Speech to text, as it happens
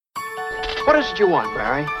What is it you want,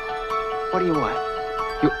 Barry? What do you want?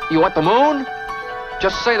 You want the moon?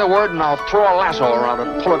 Just say the word and I'll throw a lasso around it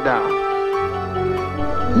and pull it down.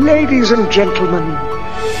 Ladies and gentlemen,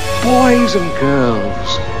 boys and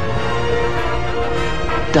girls,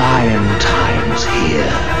 dying times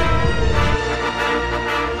here.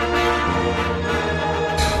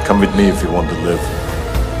 Come with me if you want to live.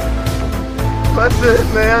 That's it,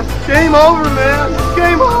 man. Game over, man.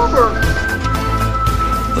 Game over.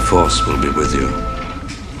 The Force will be with you,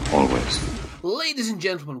 always. Ladies and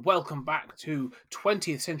gentlemen, welcome back to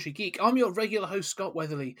 20th Century Geek. I'm your regular host, Scott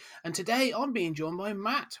Weatherly, and today I'm being joined by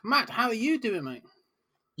Matt. Matt, how are you doing, mate?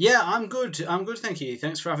 Yeah, I'm good. Thank you.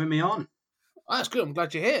 Thanks for having me on. Oh, that's good. I'm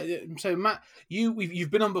glad you're here. So, Matt, you've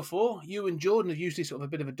been on before. You and Jordan are usually sort of a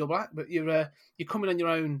bit of a double act, but you're coming on your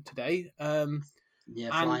own today. Flying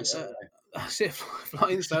solo. That's it,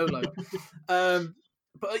 flying solo.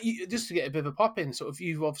 But just to get a bit of a pop in, sort of,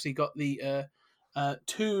 you've obviously got the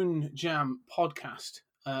Toon Jam podcast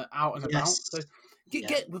out and about. So,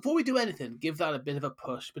 before we do anything, give that a bit of a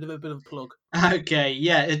push, a bit of a plug. Okay,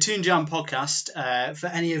 yeah, a Toon Jam podcast. For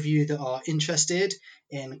any of you that are interested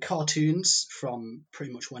in cartoons from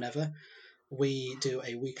pretty much whenever, we do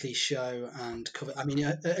a weekly show and cover. I mean,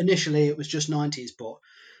 initially it was just 90s, but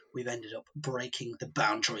we've ended up breaking the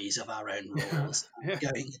boundaries of our own rules and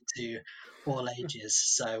going into all ages.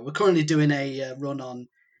 So we're currently doing a run on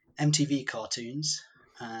MTV cartoons,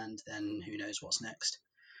 and then who knows what's next.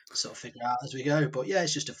 Sort of figure out as we go. But yeah,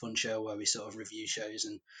 it's just a fun show where we sort of review shows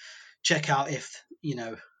and check out if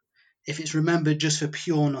it's remembered just for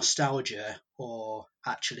pure nostalgia or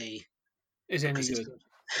actually is any good.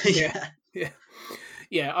 Yeah.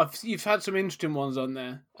 You've had some interesting ones on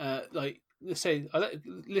there. Like, let's say,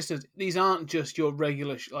 listeners, these aren't just your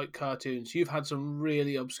regular cartoons. You've had some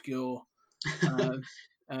really obscure, ones.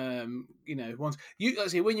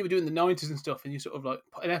 Let's say when you were doing the 90s and stuff, and you sort of like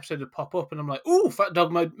an episode would pop up, and I'm like, "Ooh, Fat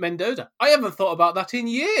Dog Mendoza! I haven't thought about that in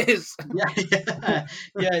years." Yeah.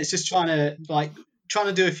 It's just trying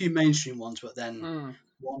to do a few mainstream ones, but then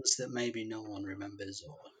ones that maybe no one remembers,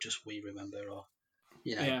 or just we remember, or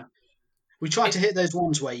Yeah. We try to hit those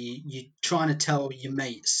ones where you're trying to tell your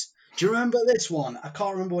mates, do you remember this one? I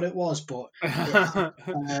can't remember what it was, but it had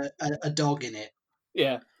a dog in it.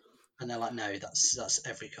 Yeah. And they're like, no, that's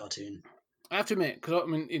every cartoon. I have to admit, because I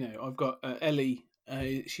mean, I've got Ellie.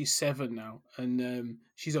 She's 7 now, and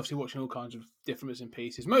she's obviously watching all kinds of different bits and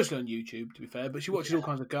pieces, mostly on YouTube, to be fair. But she watches all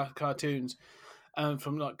kinds of cartoons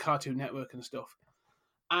from like Cartoon Network and stuff.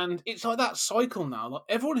 And it's like that cycle now. Like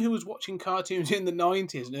everyone who was watching cartoons in the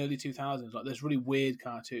 90s and early 2000s, like there's really weird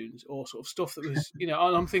cartoons or sort of stuff that was, and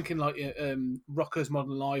I'm thinking like Rocko's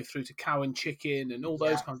Modern Life through to Cow and Chicken and all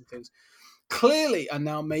those kinds of things. Clearly are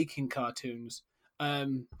now making cartoons.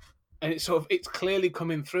 And it's clearly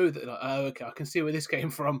coming through that, like, oh, okay, I can see where this came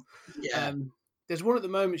from. Yeah. There's one at the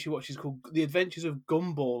moment she watches called The Adventures of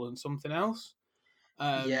Gumball and something else.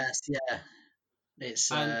 Yes, yeah.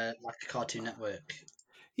 It's like a Cartoon Network.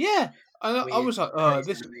 Yeah, I was like, oh,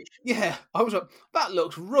 this. Animation. Yeah, I was like, that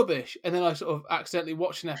looks rubbish. And then I sort of accidentally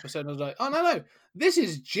watched an episode and I was like, oh, no, this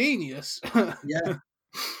is genius. Yeah.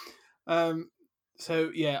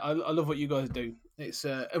 So, yeah, I love what you guys do. It's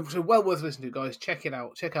so well worth listening to, guys. Check it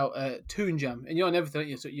out. Check out Toon Jam. And you're on everything, aren't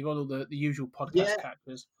you? So you're on all the usual podcast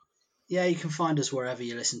catchers. Yeah, you can find us wherever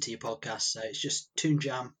you listen to your podcast. So it's just Toon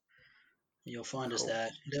Jam. You'll find us there.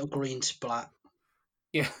 Little green splat.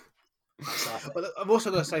 Yeah. But I've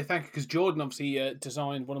also got to say thank you because Jordan obviously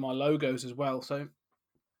designed one of my logos as well. So,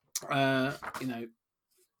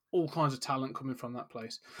 all kinds of talent coming from that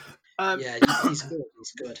place. He's good.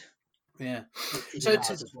 He's good. Yeah. So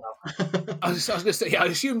as well. I was going to say, I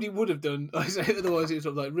assumed he would have done. I say otherwise, it was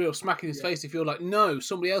sort of like real smacking his face if you're like, no,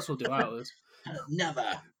 somebody else will do ours.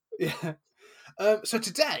 Never. Yeah. So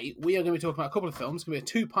today we are going to be talking about a couple of films. It's going to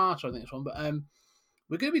be a 2-parter, I think, this one. But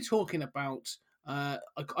we're going to be talking about.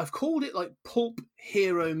 I've called it like pulp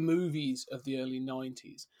hero movies of the early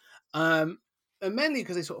 90s. And mainly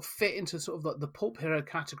because they sort of fit into sort of like the pulp hero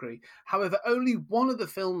category. However, only one of the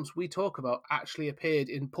films we talk about actually appeared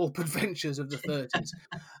in Pulp Adventures of the 30s.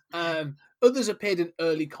 Others appeared in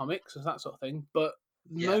early comics and that sort of thing, but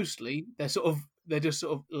mostly they're just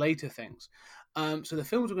sort of later things. So the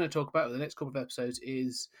films we're going to talk about in the next couple of episodes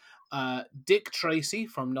is Dick Tracy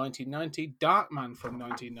from 1990, Darkman from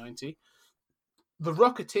 1990, The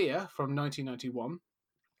Rocketeer from 1991,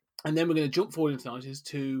 and then we're going to jump forward into the 90s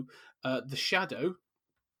to The Shadow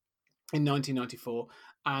in 1994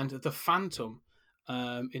 and The Phantom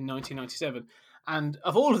in 1997. And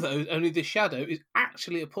of all of those, only The Shadow is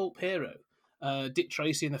actually a pulp hero. Dick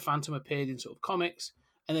Tracy and The Phantom appeared in sort of comics,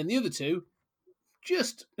 and then the other two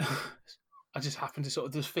just I just happened to sort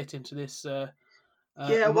of just fit into this. Yeah,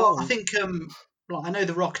 well, I mold. think like I know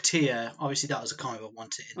the Rocketeer. Obviously, that was a kind of a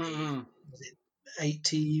wanted in the was it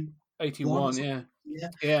 81? 81, yeah, Yeah,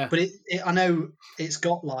 yeah, but I know it's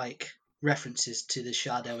got like references to the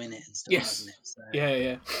Shadow in it and stuff, yes, hasn't it? So,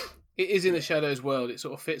 yeah. It is in the Shadows world. It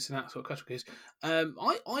sort of fits in that sort of category. I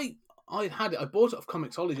had it. I bought it off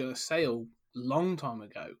Comixology on a sale long time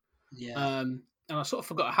ago. yeah, And I sort of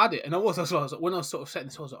forgot I had it. And I was like, when I was sort of setting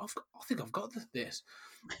this, I was like, I think I've got this.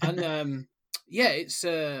 And yeah, it's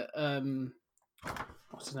what's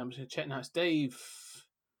his name? I'm just gonna check now. It's Dave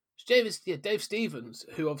Stevens,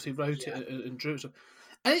 who obviously wrote it and drew it,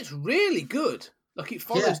 and it's really good. Like it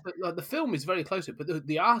follows, the film is very close to it, but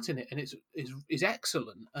the art in it and is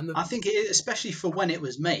excellent. And I think especially for when it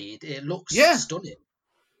was made, it looks Yeah. stunning.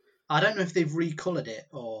 I don't know if they've recolored it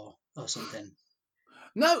or something.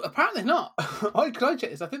 No, apparently not. I checked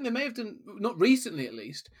this. I think they may have done, not recently at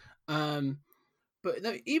least. But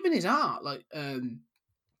no, even his art, like,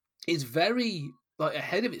 is very like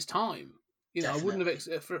ahead of its time. You know, Definitely. I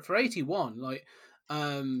wouldn't have for 81. Like,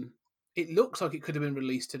 it looks like it could have been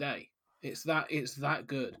released today. It's that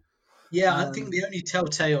good. Yeah, I think the only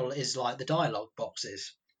telltale is like the dialogue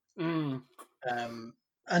boxes. Mm, And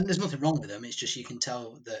there's nothing wrong with them. It's just you can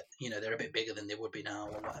tell that they're a bit bigger than they would be now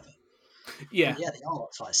or whatever. yeah, But yeah, the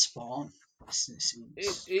art's like spot on. it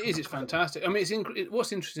is. It's fantastic. I mean,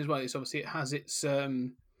 what's interesting as well is obviously it has its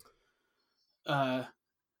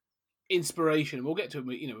inspiration. We'll get to it,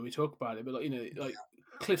 when we talk about it. But like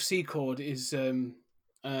Cliff Secord is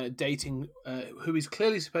dating who is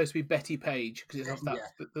clearly supposed to be Betty Page because it's off that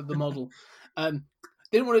the model.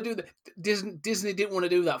 Didn't want to do that. Disney didn't want to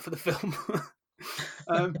do that for the film.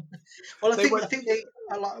 Well, I think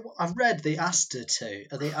I've read they asked her to.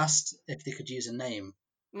 They asked if they could use a name,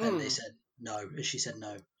 and they said no. She said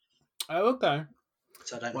no. Oh, okay.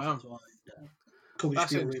 So I don't know. Wow. If that's why. Could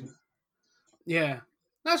That's be a interesting. rumor. Yeah,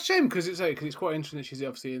 that's a shame because it's quite interesting that she's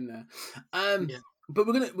obviously in there. But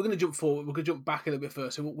we're gonna jump forward. We're gonna jump back a little bit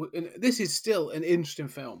first. So this is still an interesting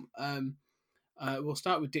film. We'll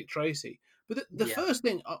start with Dick Tracy. But the first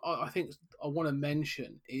thing I think I want to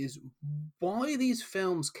mention is why these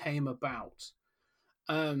films came about.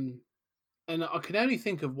 And I can only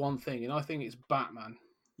think of one thing, and I think it's Batman.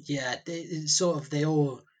 Yeah, they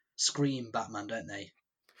all scream Batman, don't they?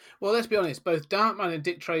 Well, let's be honest. Both Darkman and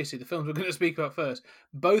Dick Tracy, the films we're going to speak about first,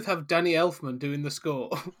 both have Danny Elfman doing the score.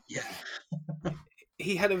 Yeah.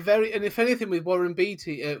 He had and if anything, with Warren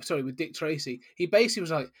Beatty, with Dick Tracy, he basically was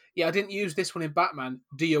like, "Yeah, I didn't use this one in Batman.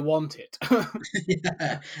 Do you want it?"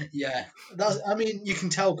 yeah. I mean, you can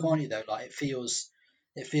tell, can't you? Though, like it feels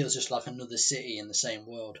just like another city in the same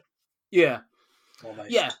world. Yeah. Almost.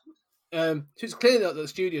 Yeah. So it's clear that the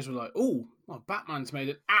studios were like, "Oh, well, Batman's made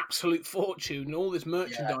an absolute fortune, and all this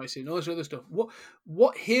merchandising, and all this other stuff.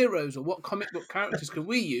 What heroes or what comic book characters can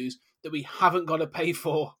we use that we haven't got to pay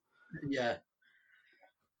for?" Yeah.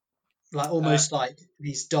 Like almost like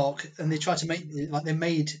these dark, and they try to make like they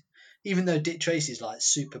made, even though Dick Tracy's like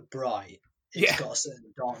super bright, it's got a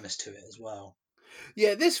certain darkness to it as well.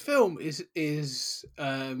 Yeah, this film is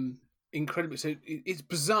incredible. So it's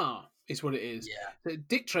bizarre, is what it is. Yeah. So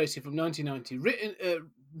Dick Tracy from 1990,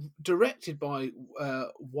 directed by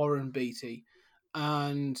Warren Beatty,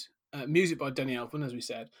 and music by Danny Elfman, as we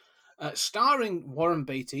said. Starring Warren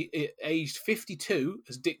Beatty, aged 52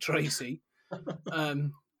 as Dick Tracy.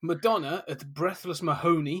 Madonna as Breathless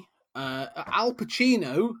Mahoney, Al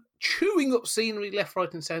Pacino chewing up scenery left,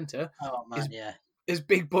 right, and centre. Oh man, as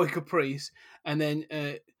Big Boy Caprice, and then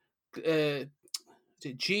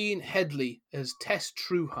Jean Headley as Tess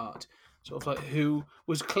Trueheart, sort of like who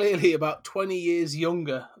was clearly about 20 years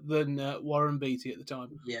younger than Warren Beatty at the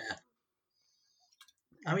time. Yeah.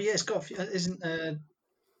 I mean, it's got isn't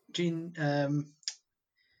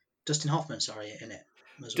Dustin Hoffman, in it.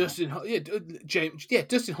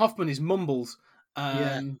 Dustin Hoffman is Mumbles,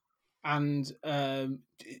 and this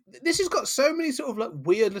has got so many sort of like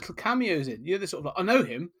weird little cameos in. This sort of like, I know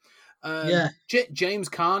him. James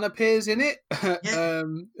Caan appears in it,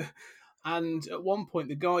 and at one point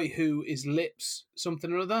the guy who is Lips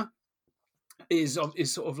something or other is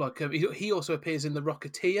sort of like he also appears in The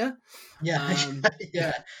Rocketeer.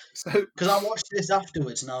 So because I watched this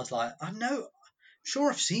afterwards and I was like,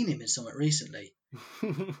 sure I've seen him in something recently.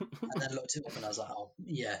 And then looked it up and I was like, oh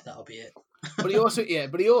yeah, that'll be it. but he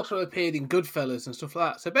also appeared in Goodfellas and stuff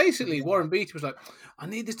like that. So basically Warren Beatty was like, I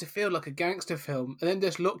need this to feel like a gangster film, and then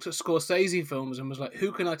just looked at Scorsese films and was like,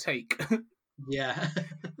 who can I take? Yeah.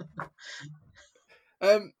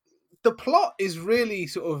 The plot is really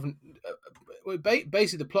sort of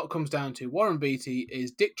basically the plot comes down to Warren Beatty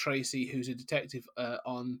is Dick Tracy, who's a detective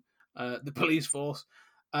on the police force,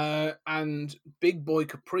 and Big Boy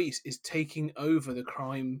Caprice is taking over the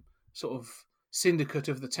crime sort of syndicate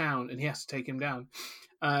of the town, and he has to take him down.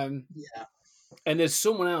 Yeah. And there's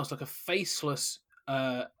someone else, like a faceless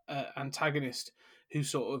antagonist,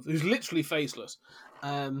 who's literally faceless,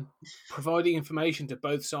 providing information to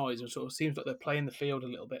both sides, and sort of seems like they're playing the field a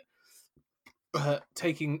little bit,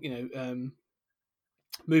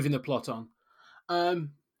 moving the plot on.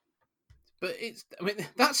 But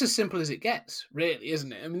that's as simple as it gets, really,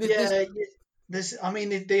 isn't it? I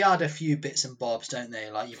mean, they add a few bits and bobs, don't they?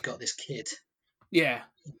 Like you've got this kid. Yeah,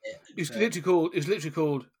 it's literally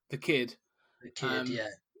called The Kid. The Kid, yeah.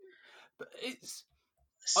 But it's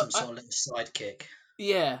some sort of little sidekick.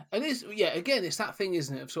 Yeah, and again, it's that thing,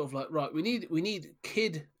 isn't it? Of sort of like, right, we need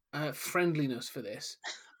kid friendliness for this.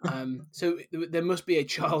 So there must be a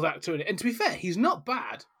child actor in it. And to be fair, he's not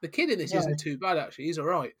bad. The kid in this isn't too bad, actually. He's all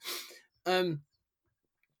right.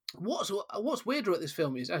 What's weirder at this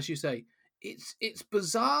film is, as you say, it's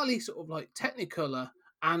bizarrely sort of like Technicolor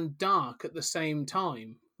and dark at the same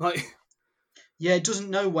time. Like, yeah, it doesn't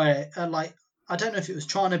know where. Like, I don't know if it was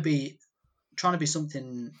trying to be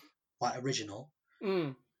something like original,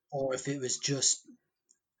 or if it was just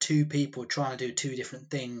two people trying to do two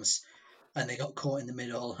different things, and they got caught in the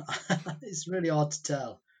middle. It's really hard to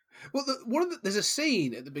tell. Well, there's a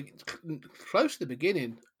scene at close to the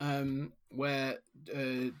beginning, where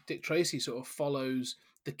Dick Tracy sort of follows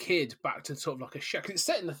the kid back to sort of like a shack. It's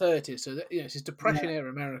set in the 30s, so it's his Depression era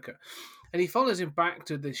America, and he follows him back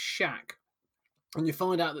to this shack, and you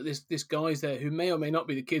find out that this guy's there who may or may not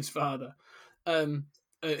be the kid's father. Where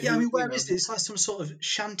is it? It's like some sort of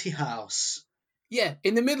shanty house. Yeah,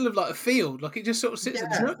 in the middle of like a field, like it just sort of sits.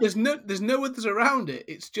 Yeah. There's no others around it.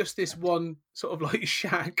 It's just this one sort of like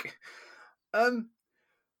shack.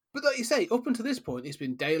 But like you say, up until this point, it's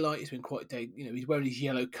been daylight. It's been quite day. He's wearing his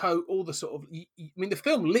yellow coat. All the sort of. The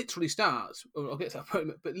film literally starts. I'll get to that point,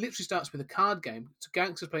 but it literally starts with a card game. It's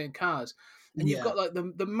gangsters playing cards, and you've got like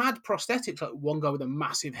the mad prosthetics, like one guy with a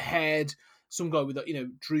massive head, some guy with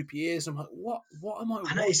droopy ears. I'm like, what am I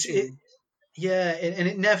watching? And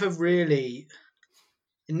it never really.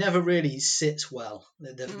 It never really sits well.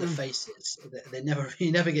 The faces,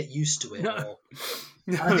 you never get used to it. No.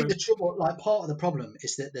 I think the trouble, like part of the problem,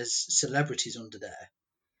 is that there's celebrities under there.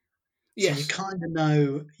 Yes. So you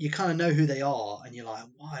kind of know who they are, and you're like,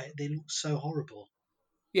 why they look so horrible?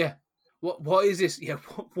 Yeah. What is this? Yeah.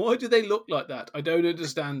 Why do they look like that? I don't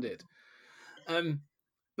understand it. But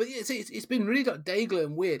yeah, it's been really like Dayglow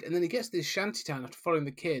and weird, and then he gets to this shantytown after following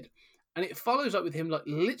the kid. And it follows up with him like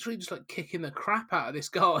literally just like kicking the crap out of this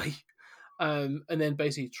guy, and then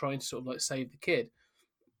basically trying to sort of like save the kid.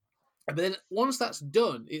 But then once that's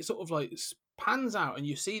done, it sort of like pans out, and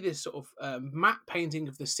you see this sort of matte painting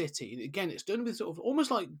of the city. And again, it's done with sort of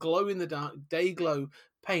almost like glow in the dark day glow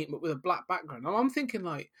paint, but with a black background. And I'm thinking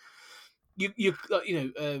like you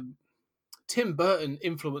Tim Burton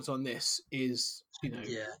influence on this is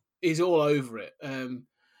is all over it.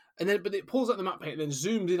 But it pulls out the matte paint and then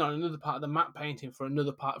zooms in on another part of the matte painting for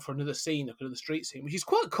another scene, like another street scene, which is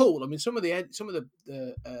quite cool. I mean, some of the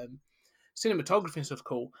cinematography and stuff's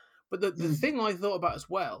cool. But the thing I thought about as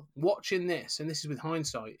well, watching this, and this is with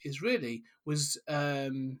hindsight, was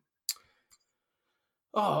A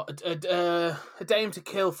Dame to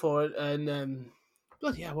Kill For, and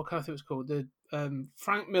bloody hell, what kind of thing it was called? The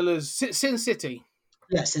Frank Miller's Sin City.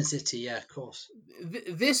 Yeah, Sin City. Yeah, of course.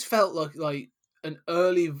 This felt like an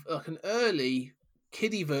early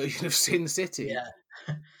kiddie version of Sin City. Yeah,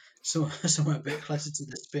 somewhere a bit closer to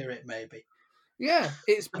the spirit, maybe. Yeah,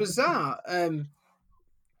 it's bizarre,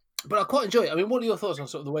 but I quite enjoy it. I mean, what are your thoughts on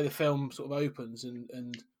sort of the way the film sort of opens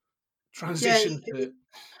and transitions to it?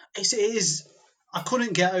 It is. I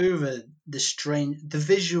couldn't get over the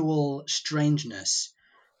visual strangeness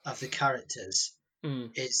of the characters.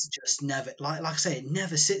 It's just never like I say, it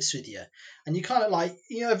never sits with you, and you kind of like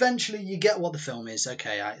eventually you get what the film is.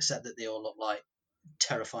 Okay, I accept that they all look like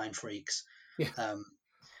terrifying freaks. Yeah.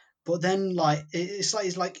 But then like it's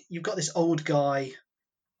like you've got this old guy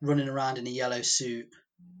running around in a yellow suit,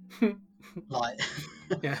 like,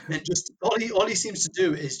 yeah, and just all he seems to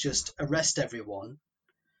do is just arrest everyone,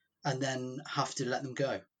 and then have to let them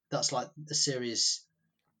go. That's like the series.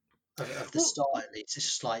 Of the start, at least, it's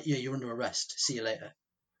just like, you're under arrest. See you later.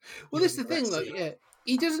 Well, this is the thing, like,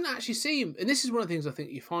 he doesn't actually seem, and this is one of the things I think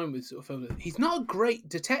you find with sort of films. He's not a great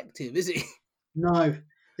detective, is he? No,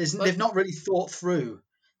 they've not really thought through.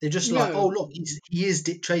 They're just like, oh look, he is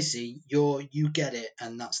Dick Tracy. You get it,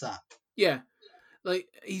 and that's that. Yeah, like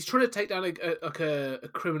he's trying to take down a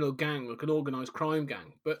criminal gang, like an organized crime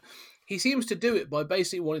gang, but he seems to do it by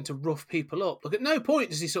basically wanting to rough people up. Like at no point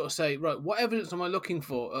does he sort of say, right, what evidence am I looking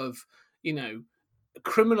for of,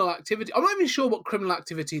 criminal activity? I'm not even sure what criminal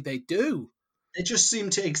activity they do. They just seem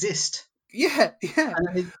to exist. Yeah.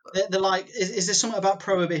 And they're like, is there something about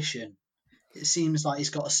prohibition? It seems like he's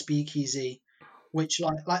got a speakeasy, which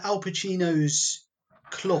like Al Pacino's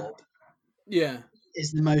club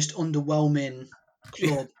is the most underwhelming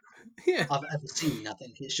club I've ever seen. I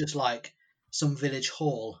think it's just like some village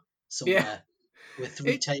hall somewhere with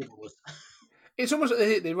three tables. It's almost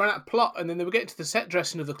like they ran out of plot, and then they were getting to the set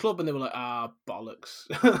dressing of the club, and they were like, bollocks.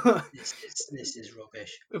 this is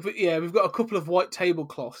rubbish. But yeah, we've got a couple of white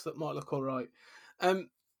tablecloths that might look all right.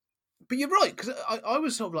 But you're right, because I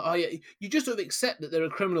was sort of like, you just sort of accept that they're a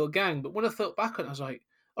criminal gang, but when I thought back on it, I was like,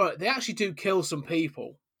 all right, they actually do kill some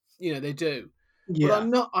people. They do. Yeah.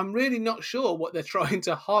 But I'm really not sure what they're trying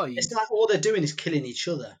to hide. It's like all they're doing is killing each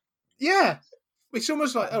other. Yeah. It's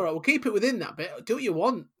almost like, all right, we'll keep it within that bit. Do what you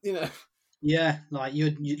want, Yeah, like you're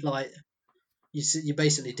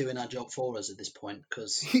basically doing our job for us at this point,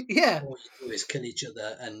 because all you do is kill each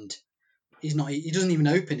other, and he doesn't even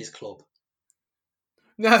open his club.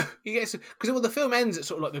 No, he gets because the film ends at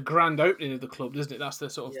sort of like the grand opening of the club, doesn't it? That's the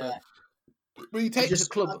sort of when he takes the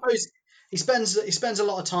club. I suppose he spends a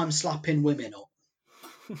lot of time slapping women up.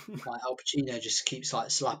 Like Al Pacino just keeps like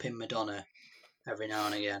slapping Madonna every now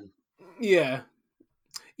and again. Yeah.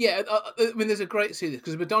 I mean, there's a great scene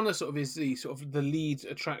because Madonna sort of is the lead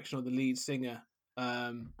attraction or the lead singer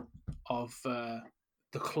of the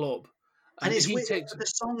club, and it's weird, the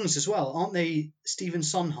songs as well, aren't they? Stephen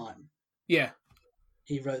Sondheim. Yeah,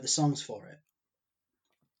 he wrote the songs for it.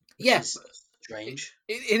 Yes, strange.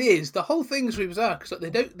 It is. The whole thing's bizarre because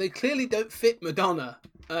they clearly don't fit Madonna.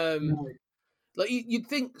 No. Like you'd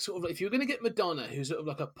think, sort of like if you're going to get Madonna, who's sort of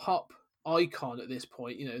like a pop icon at this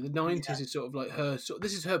point, the 90s is sort of like her.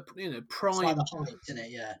 This is her, prime. It's like the height, isn't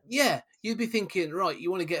it? Yeah. Yeah, you'd be thinking, right, you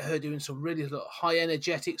want to get her doing some really high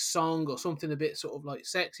energetic song or something a bit sort of like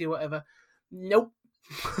sexy or whatever. Nope.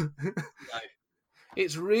 No.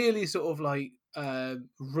 It's really sort of like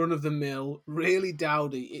run of the mill, really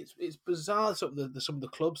dowdy. It's bizarre, sort of some of the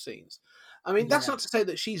club scenes. I mean, that's not to say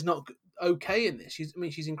that she's not okay in this.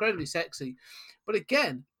 She's incredibly sexy, but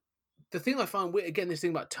again, the thing I find weird, again, this thing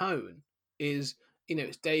about tone is,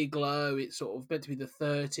 it's day glow. It's sort of meant to be the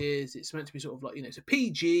 30s. It's meant to be sort of like, it's a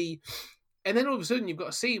PG, and then all of a sudden you've got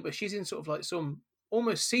a scene where she's in sort of like some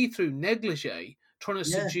almost see-through negligee trying to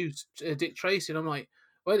seduce Dick Tracy, and I'm like,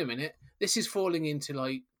 wait a minute, this is falling into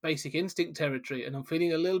like Basic Instinct territory, and I'm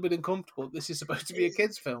feeling a little bit uncomfortable. This is supposed to be a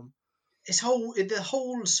kids' film. The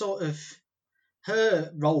whole sort of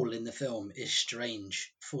her role in the film is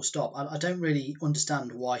strange. Full stop. I don't really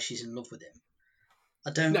understand why she's in love with him. I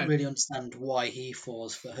don't really understand why he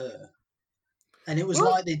falls for her. And it was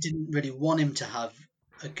like they didn't really want him to have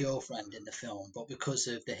a girlfriend in the film, but because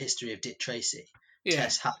of the history of Dick Tracy,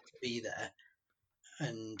 Tess had to be there.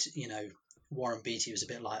 And Warren Beatty was a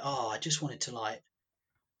bit like, I just wanted to like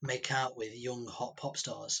make out with young hot pop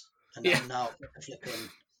stars, and now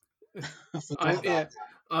I forgot about that.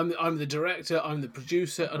 I'm the director, I'm the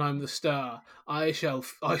producer, and I'm the star. I shall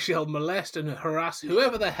molest and harass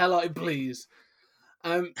whoever the hell I please.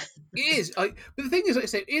 It is, but the thing is, like I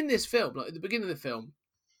say, in this film, like at the beginning of the film,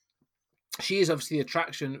 she is obviously the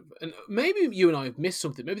attraction, and maybe you and I have missed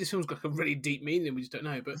something. Maybe this film's got a really deep meaning, we just don't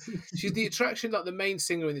know. But she's the attraction, like the main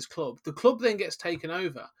singer in this club. The club then gets taken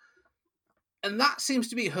over, and that seems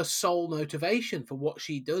to be her sole motivation for what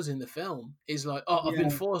she does in the film. Is like, I've been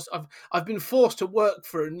forced to work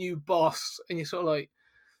for a new boss, and you're sort of like,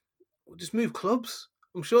 well, just move clubs.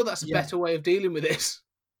 I'm sure that's a better way of dealing with this.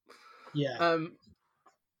 Yeah.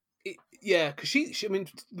 Because she, I mean,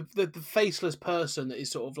 the faceless person that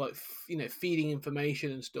is sort of like, feeding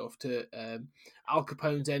information and stuff to Al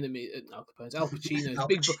Capone's enemy, Al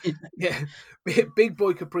Pacino's big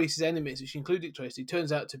boy Caprice's enemies, which include Dick Tracy,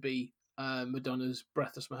 turns out to be Madonna's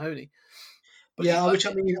Breathless Mahoney. But I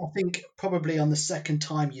think probably on the second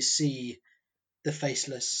time you see the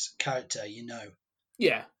faceless character, I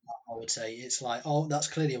would say it's like, that's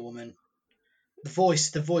clearly a woman. The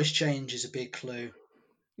voice change is a big clue.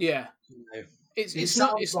 Yeah, it's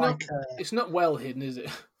not well hidden, is it?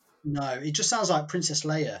 No, it just sounds like Princess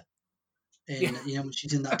Leia when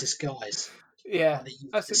she's in that disguise. Yeah,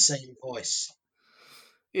 that's the same voice.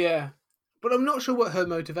 Yeah, but I'm not sure what her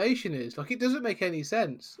motivation is. Like, it doesn't make any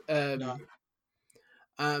sense. No.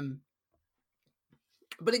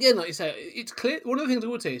 But again, like you say, it's clear. One of the things I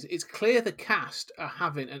would say is it's clear the cast are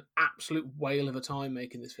having an absolute whale of a time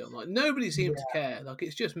making this film. Like, nobody seems to care. Like,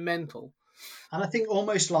 it's just mental. And I think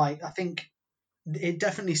it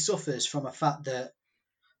definitely suffers from a fact that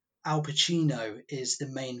Al Pacino is the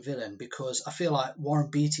main villain, because I feel like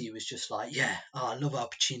Warren Beatty was just like, yeah, I love Al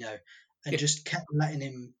Pacino, and just kept letting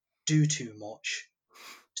him do too much,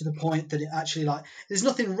 to the point that it actually, like, there's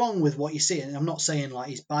nothing wrong with what you see, and I'm not saying like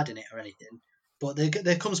he's bad in it or anything, but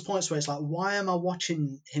there comes points where it's like, why am I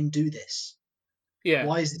watching him do this? Yeah.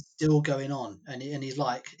 Why is it still going on? And he's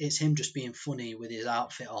like, it's him just being funny with his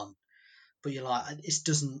outfit on, but you're like, it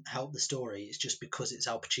doesn't help the story. It's just because it's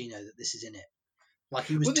Al Pacino that this is in it. Like,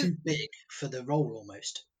 he was too big for the role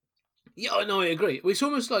almost. Yeah, I know, I agree. It's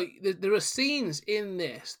almost like there are scenes in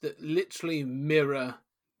this that literally mirror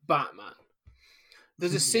Batman.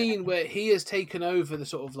 There's a scene where he has taken over the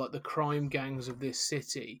sort of like the crime gangs of this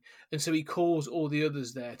city, and so he calls all the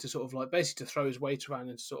others there to sort of like basically to throw his weight around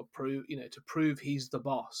and to sort of prove he's the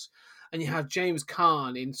boss. And you have James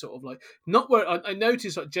Caan in sort of like not where I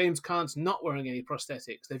noticed like James Caan's not wearing any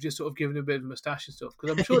prosthetics. They've just sort of given him a bit of a moustache and stuff,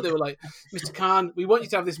 because I'm sure they were like, Mr. Caan, we want you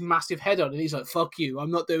to have this massive head on, and he's like, fuck you,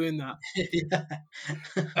 I'm not doing that.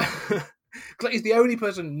 Like, he's the only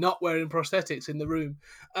person not wearing prosthetics in the room.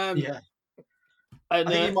 And, I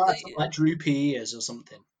think he might have some, like, droopy ears or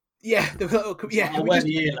something. Yeah, yeah. I'll wear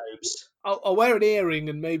the earlobes. I'll wear an earring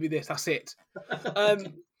and maybe this. That's it.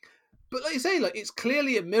 But like you say, like, it's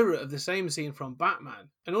clearly a mirror of the same scene from Batman,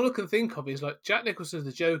 and all I can think of is like Jack Nicholson's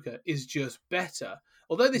The Joker is just better.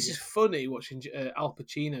 Although this is funny watching Al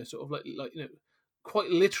Pacino sort of like quite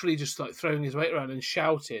literally just like throwing his weight around and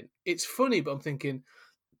shouting. It's funny, but I'm thinking,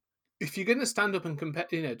 if you're going to stand up and compare,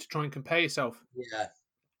 to try and compare yourself,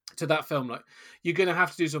 to that film, like, you're going to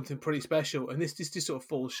have to do something pretty special, and this just sort of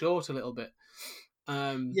falls short a little bit.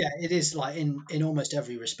 It is like in almost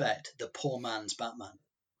every respect the poor man's Batman.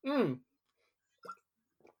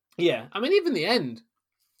 Yeah, I mean, even the end,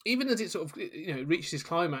 even as it sort of reaches its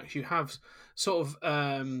climax, you have sort of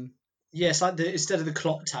it's like instead of the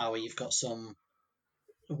clock tower, you've got some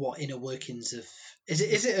inner workings of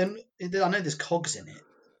is it I know there's cogs in it.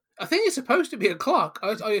 I think it's supposed to be a clock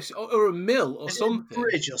or a mill or something. A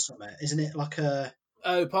bridge or something, isn't it? Like a...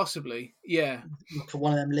 Oh, possibly, yeah. Like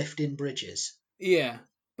one of them lifting bridges. Yeah.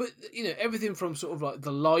 But, everything from sort of like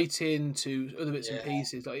the lighting to other bits and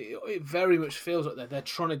pieces, like it very much feels like they're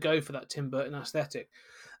trying to go for that Tim Burton aesthetic.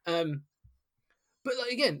 But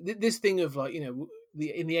like, again, this thing of like, in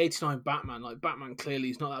the 89 Batman, like, Batman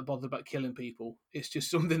clearly is not that bothered about killing people. It's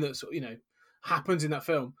just something that sort of, happens in that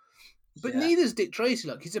film. But neither is Dick Tracy.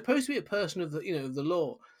 Like, he's supposed to be a person of the of the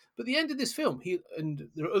law. But at the end of this film, and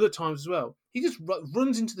there are other times as well, he just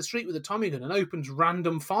runs into the street with a Tommy gun and opens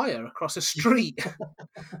random fire across a street.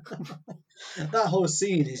 That whole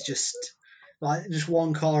scene is just like just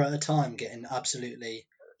one car at a time getting absolutely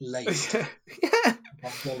laced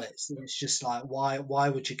by bullets. It's just like, why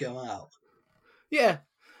would you go out? Yeah.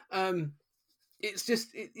 It's just,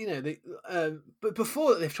 but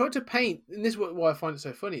before that, they've tried to paint, and this is why I find it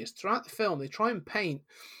so funny, is throughout the film, they try and paint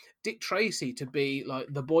Dick Tracy to be like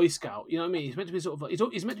the Boy Scout. You know what I mean? He's meant to be sort of like,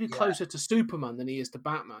 he's meant to be closer to Superman than he is to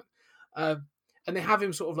Batman. And they have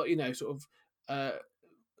him sort of like,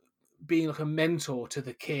 being like a mentor to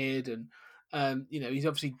the kid. And, he's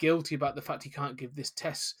obviously guilty about the fact he can't give this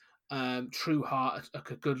Tess true heart a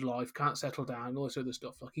good life, can't settle down, all this other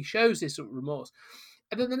stuff. Like, he shows this sort of remorse.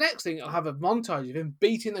 And then the next thing, I'll have a montage of him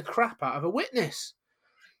beating the crap out of a witness.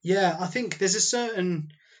 Yeah, I think there's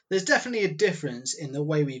definitely a difference in the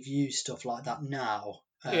way we view stuff like that now,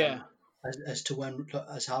 as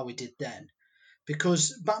how we did then,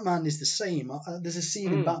 because Batman is the same. There's a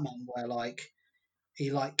scene in Batman where like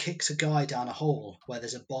he like kicks a guy down a hole where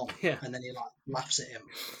there's a bomb, and then he like laughs at him,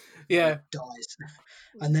 dies,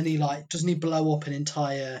 and then he like doesn't he blow up an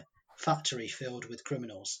entire factory filled with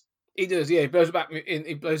criminals? He does, yeah. He blows up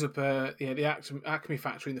the Acme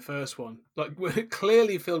factory in the first one, like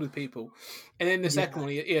clearly filled with people, and then the second one,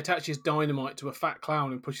 he attaches dynamite to a fat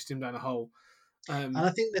clown and pushes him down a hole. And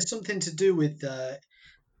I think there's something to do with.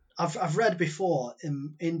 I've read before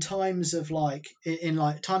in times of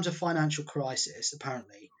times of financial crisis.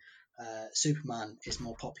 Apparently, Superman is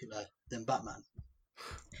more popular than Batman,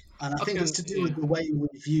 and I think it's to do with the way we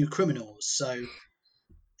view criminals. So.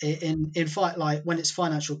 In fact, like when it's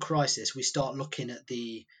financial crisis, we start looking at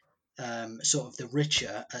the sort of the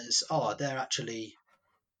richer as they're actually,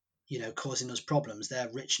 causing us problems. Their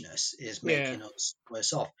richness is making us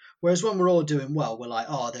worse off. Whereas when we're all doing well, we're like,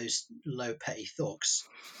 those low petty thugs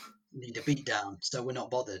need a beat down, so we're not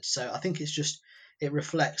bothered. So I think it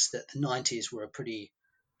reflects that the 90s were a pretty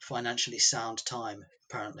financially sound time.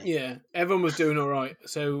 Apparently, everyone was doing all right,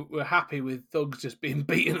 so we're happy with thugs just being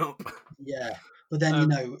beaten up. Yeah. But then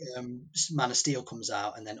Man of Steel comes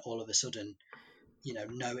out, and then all of a sudden,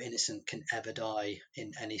 no innocent can ever die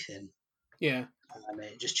in anything. Yeah. And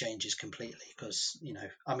it just changes completely because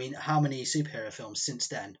how many superhero films since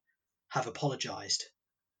then have apologized?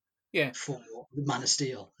 Yeah. For the Man of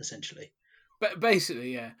Steel, essentially. But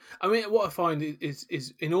basically, yeah. I mean, what I find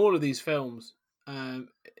is in all of these films,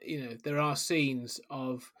 there are scenes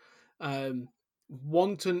of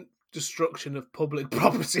wanton destruction of public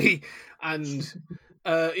property and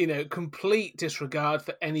complete disregard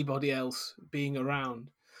for anybody else being around.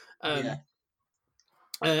 And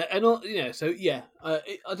all, so yeah,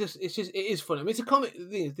 it is fun. I mean, it's a comic.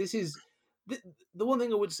 This is the one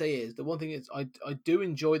thing I would say is I do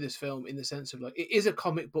enjoy this film in the sense of like it is a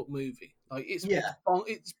comic book movie. Like it's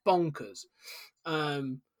bonkers.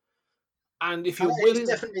 And if you're willing, it's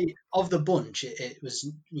definitely of the bunch, it was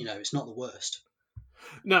it's not the worst.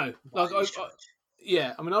 No, like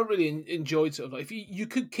I mean, I really enjoyed sort of like if you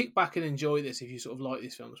could kick back and enjoy this if you sort of like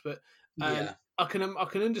these films, but I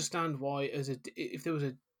can understand why if there was a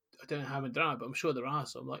I don't know how many there are, but I'm sure there are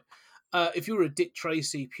some like if you were a Dick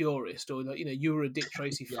Tracy purist or like you were a Dick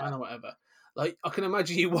Tracy fan or whatever, like I can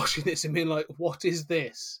imagine you watching this and being like, what is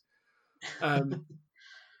this?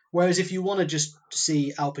 Whereas if you want to just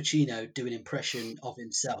see Al Pacino do an impression of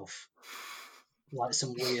himself, like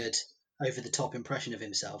some weird over the top impression of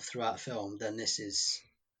himself throughout a film, then this is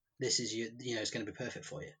it's going to be perfect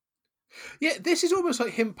for you. Yeah, this is almost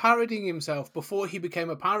like him parodying himself before he became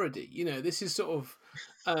a parody. This is sort of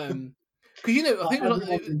because I think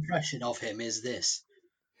everyone's impression of him is this.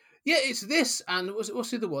 Yeah, it's this, and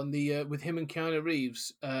what's the other one? The with him and Keanu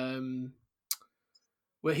Reeves,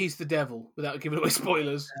 where he's the devil, without giving away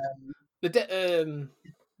spoilers.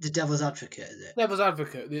 The Devil's Advocate, is it? Devil's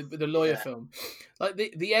Advocate, the lawyer film. Like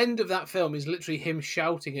the end of that film is literally him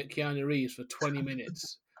shouting at Keanu Reeves for 20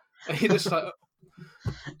 minutes. And you're just like,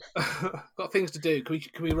 got things to do.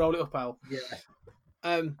 Can we roll it up, Al? Yeah.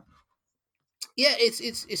 Yeah,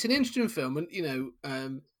 it's an interesting film, and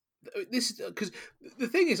this is because the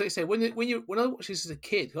thing is, like I say, when I watched this as a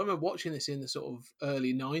kid, I remember watching this in the sort of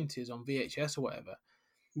early 90s on VHS or whatever.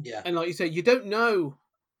 Yeah. And like you say, you don't know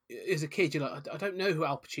as a kid. You're like, I don't know who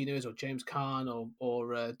Al Pacino is or James Caan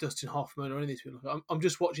or Dustin Hoffman or any of these people. I'm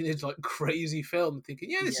just watching this like crazy film, thinking,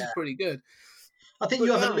 yeah, this is pretty good. I think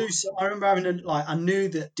you have a loose. I remember I knew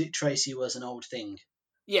that Dick Tracy was an old thing.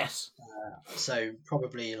 Yes. So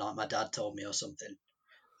probably like my dad told me or something.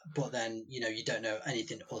 But then you don't know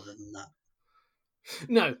anything other than that.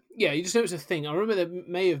 No, yeah, you just know it's a thing. I remember there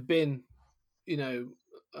may have been, I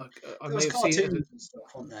may have seen it. And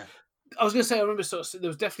stuff, wasn't there? I was going to say I remember sort of there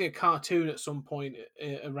was definitely a cartoon at some point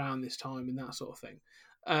around this time and that sort of thing.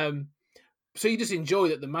 So you just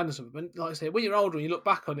enjoy the madness of it. But like I say, when you're older and you look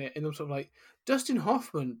back on it, and I'm sort of like, Dustin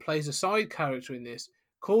Hoffman plays a side character in this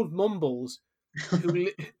called Mumbles,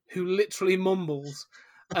 who literally mumbles.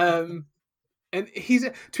 And he's,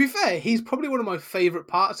 to be fair, he's probably one of my favourite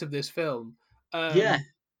parts of this film.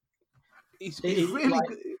 He's really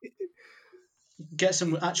good. Get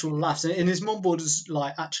some actual laughs, and his mumble does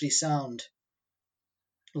like actually sound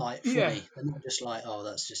like funny. Yeah. They're not just like, oh,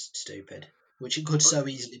 that's just stupid, which it could so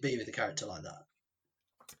easily be with a character like that.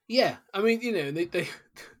 Yeah, I mean, they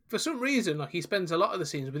for some reason, like he spends a lot of the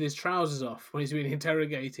scenes with his trousers off when he's being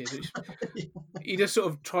interrogated. Which he just sort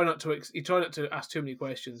of try not to ask too many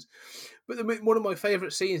questions. But one of my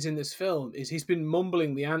favourite scenes in this film is he's been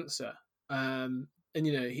mumbling the answer, and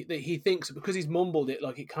he thinks that because he's mumbled it,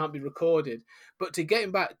 like it can't be recorded. But to get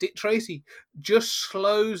him back, Dick Tracy just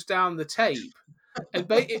slows down the tape, and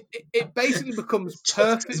it basically becomes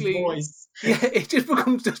perfectly. Yeah, it just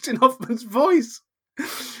becomes Dustin Hoffman's voice. And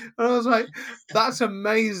I was like, that's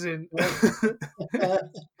amazing.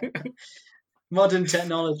 Modern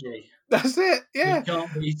technology. That's it, yeah. You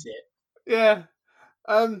can't beat it. Yeah.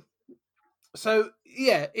 So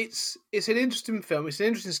yeah, it's an interesting film. It's an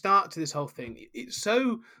interesting start to this whole thing. It's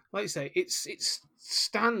so, like you say, it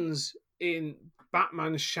stands in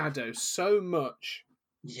Batman's shadow so much.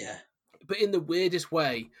 Yeah. But in the weirdest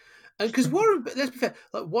way. And because let's be fair,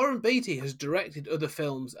 like Warren Beatty has directed other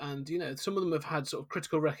films, and some of them have had sort of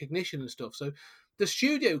critical recognition and stuff. So the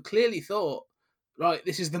studio clearly thought, right,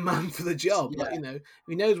 this is the man for the job. Yeah. Like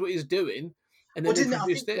he knows what he's doing, and then they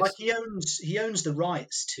produced this. Like he owns the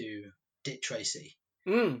rights to Dick Tracy.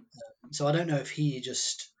 So I don't know if he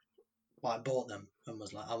just like bought them and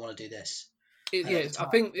was like, I want to do this. I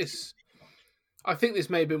think this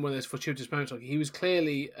may have been one of those fortuitous moments. Like he was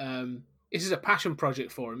clearly. This is a passion project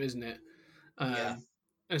for him, isn't it? Yeah.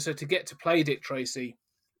 And so to get to play Dick Tracy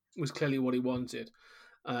was clearly what he wanted.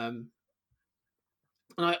 And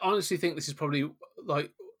I honestly think this is probably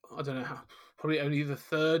like, I don't know probably only the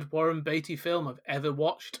third Warren Beatty film I've ever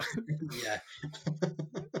watched. Yeah.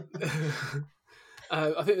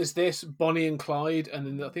 I think there's this, Bonnie and Clyde, and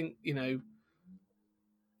then I think,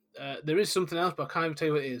 there is something else, but I can't even tell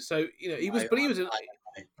you what it is. So, he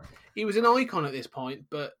was an icon at this point,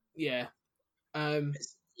 but yeah. It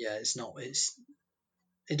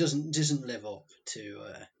doesn't live up to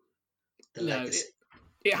the legacy.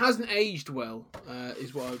 It hasn't aged well,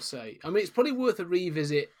 is what I would say. I mean, it's probably worth a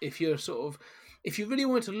revisit if you really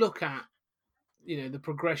want to look at, the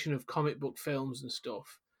progression of comic book films and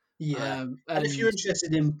stuff. Yeah, and if you're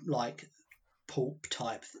interested in like pulp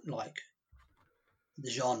type, like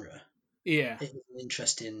the genre, yeah, it's an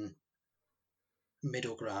interesting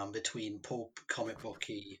middle ground between pulp, comic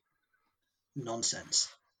booky nonsense.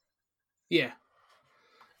 Yeah.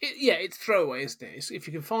 It's throwaway, isn't it? If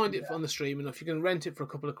you can find it on the stream, and if you can rent it for a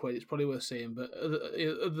couple of quid, it's probably worth seeing. But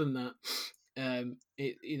other than that,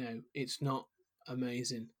 it's not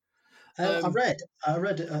amazing. I read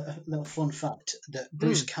a little fun fact that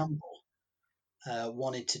Bruce Campbell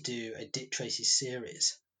wanted to do a Dick Tracy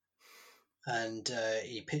series, and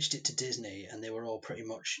he pitched it to Disney, and they were all pretty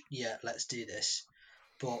much, yeah, let's do this.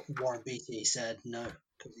 But Warren Beatty said no,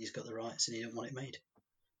 because he's got the rights and he didn't want it made.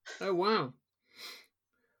 Oh wow.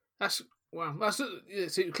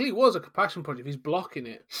 It clearly was a passion project. He's blocking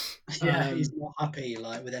it. Yeah, he's not happy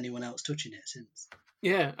with anyone else touching it since.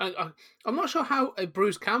 Yeah, I'm not sure how a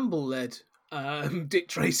Bruce Campbell led Dick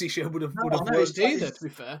Tracy show would have worked either. To be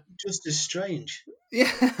fair, just as strange.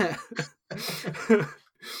 Yeah.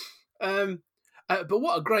 But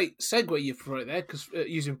what a great segue you've put there, because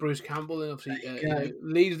using Bruce Campbell and obviously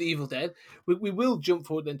lead of the Evil Dead, we will jump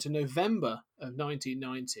forward then to November of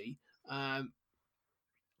 1990.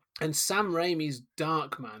 And Sam Raimi's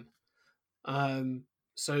Darkman.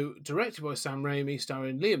 So directed by Sam Raimi,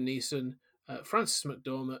 starring Liam Neeson, Frances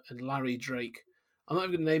McDormand, and Larry Drake. I'm not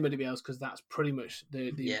even going to name anybody else because that's pretty much the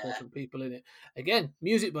important people in it. Again,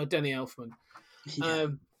 music by Danny Elfman. Yeah.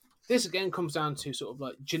 This again comes down to sort of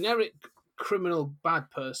like generic criminal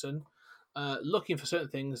bad person looking for certain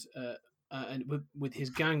things and with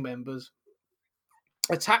his gang members.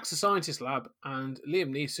 Attacks the scientist lab, and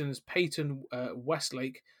Liam Neeson's Peyton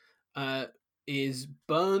Westlake is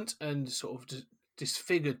burnt and sort of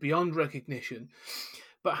disfigured beyond recognition,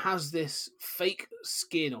 but has this fake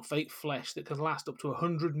skin or fake flesh that can last up to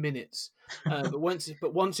 100 minutes. But once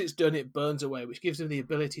it's done, it burns away, which gives him the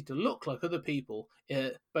ability to look like other people,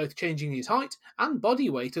 both changing his height and body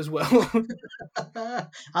weight as well,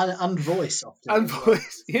 and voice often. And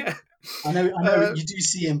voice, yeah. I know you do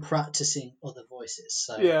see him practicing other voices,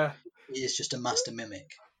 so yeah, he is just a master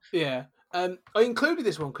mimic. Yeah. I included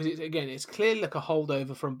this one because it's clearly like a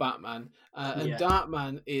holdover from Batman, and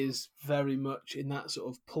Darkman is very much in that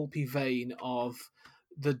sort of pulpy vein of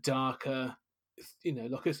the darker,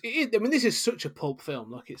 this is such a pulp film.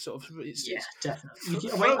 Like it's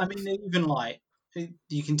definitely. I mean, even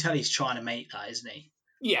you can tell he's trying to make that, isn't he?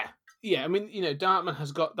 Yeah. I mean, Darkman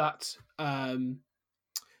has got that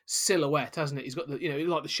silhouette, hasn't it? He's got the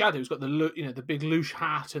like the shadow. He's got the big loose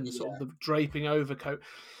hat and sort of the draping overcoat.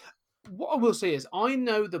 What I will say is, I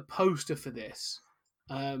know the poster for this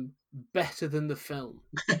better than the film.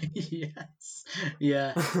 Yes,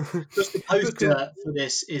 yeah. Just the poster for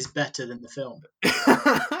this is better than the film.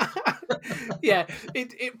 Yeah,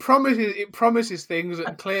 it promises things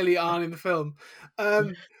that clearly aren't in the film.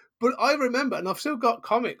 But I remember, and I've still got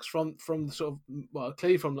comics from the sort of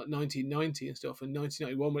clearly from like 1990 and stuff, and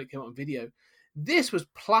 1991 when it came out on video. This was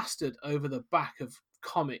plastered over the back of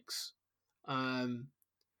comics.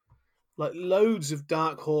 Like loads of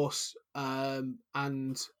Dark Horse and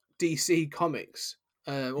DC comics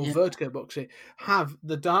or Vertigo books have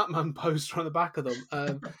the Darkman poster on the back of them.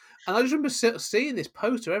 And I just remember seeing this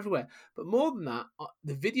poster everywhere. But more than that,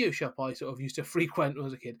 the video shop I sort of used to frequent when I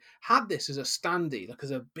was a kid had this as a standee, like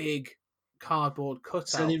as a big cardboard cutout.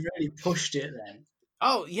 So they really pushed it then.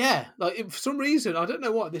 Oh yeah, like for some reason I don't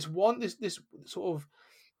know what this sort of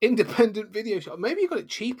independent video shop. Maybe you got it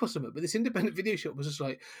cheap or something, but this independent video shop was just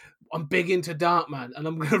like, I'm big into Darkman and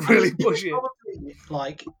I'm going to really push it.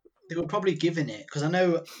 Like they were probably giving it, because I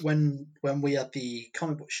know when we had the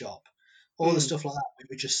comic book shop, all the stuff like that we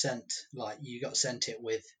were just sent. Like you got sent it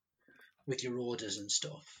with your orders and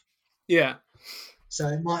stuff. Yeah. So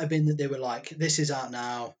it might have been that they were like, this is out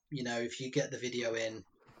now. If you get the video in,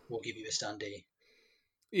 we'll give you a standee.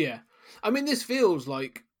 Yeah. I mean, this feels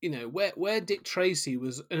like, where Dick Tracy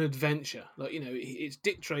was an adventure. Like, it's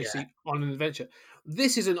Dick Tracy on an adventure.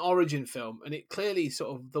 This is an origin film, and it clearly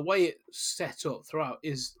sort of, the way it's set up throughout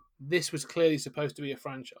is this was clearly supposed to be a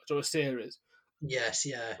franchise or a series. Yes,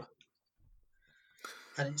 yeah.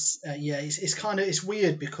 And it's kind of it's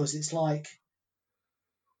weird because it's like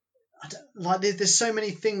there's so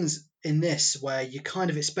many things in this where you kind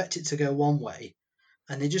of expect it to go one way,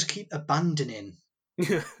 and they just keep abandoning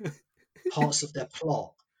parts of their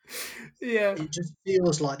plot. Yeah, It just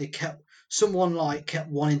feels like someone kept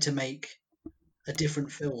wanting to make a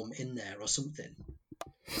different film in there or something.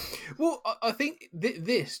 well, I think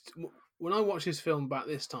this when I watched this film back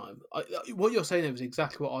this time, what you're saying there was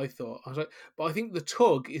exactly what I thought. I was like, but I think the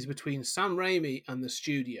tug is between Sam Raimi and the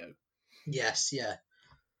studio. Yes, yeah,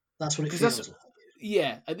 that's what it feels like.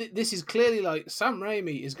 Yeah, this is clearly like Sam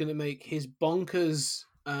Raimi is going to make his bonkers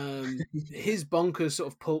sort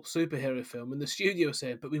of pulp superhero film, and the studio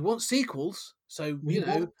said, "But we want sequels, so we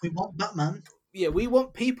want Batman." Yeah, we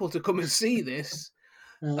want people to come and see this.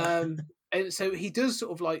 And so he does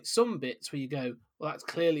sort of like some bits where you go, well, that's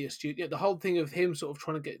clearly a studio. The whole thing of him sort of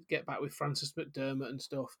trying to get back with Frances McDermott and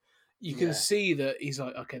stuff, you can see that he's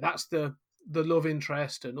like, okay, that's the love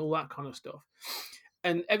interest and all that kind of stuff.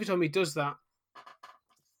 And every time he does that,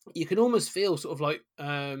 you can almost feel sort of like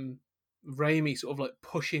Raimi sort of like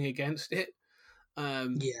pushing against it.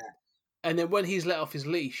 And then when he's let off his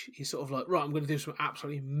leash, he's sort of like, right, I'm going to do something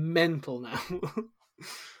absolutely mental now.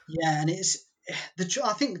 Yeah, and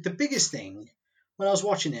I think the biggest thing when I was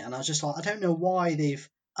watching it, and I was just like, I don't know why they've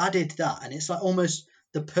added that, and it's like almost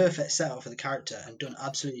the perfect setup for the character and done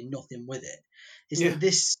absolutely nothing with it. Is that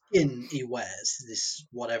this skin he wears, this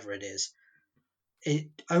whatever it is, it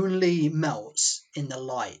only melts in the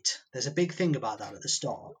light. There's a big thing about that at the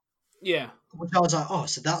start. Yeah. Which I was like, oh,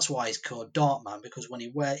 so that's why he's called Darkman, because when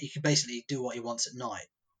he can basically do what he wants at night.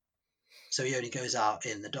 So he only goes out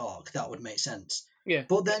in the dark. That would make sense. Yeah.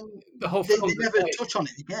 But then the whole they film never touch on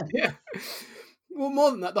it again. Yeah. Well,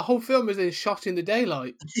 more than that, the whole film is then shot in the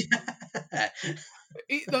daylight. Yeah.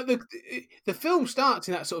 The film starts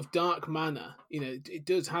in that sort of dark manner. You know, it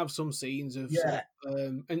does have some scenes of,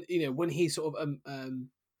 and you know, when he sort of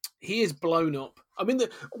he is blown up. I mean,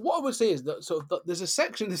 what I would say is that sort of there's a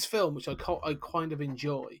section of this film which I kind of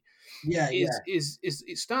enjoy. Is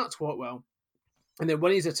it starts quite well, and then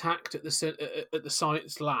when he's attacked at the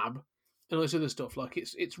science lab and all this other stuff, like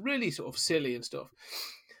it's really sort of silly and stuff.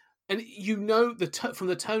 And you know from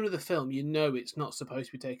the tone of the film, you know it's not supposed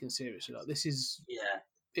to be taken seriously. Like this is,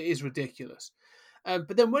 it is ridiculous.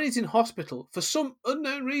 But then when he's in hospital for some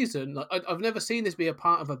unknown reason, like I've never seen this be a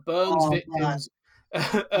part of a Burns victim's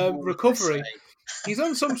recovery. He's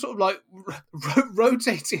on some sort of like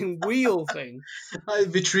rotating wheel thing.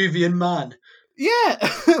 Vitruvian Man. Yeah,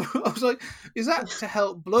 I was like, is that to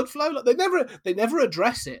help blood flow? Like they never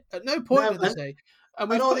address it at no point. Do they say?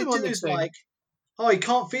 And all they do is like, oh, he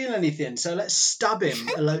can't feel anything, so let's stab him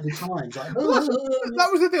a load of times. Like, that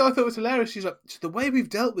was the thing I thought was hilarious. She's like, the way we've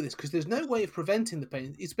dealt with this, because there's no way of preventing the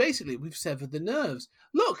pain, it's basically we've severed the nerves.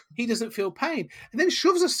 Look, he doesn't feel pain. And then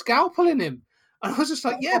shoves a scalpel in him. And I was just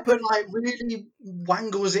like, but like really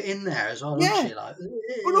wangles it in there as well, doesn't she? Like,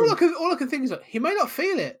 but all I can think is like, he may not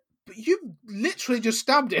feel it, but you literally just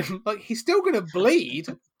stabbed him. Like, he's still going to bleed.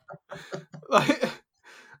 Like,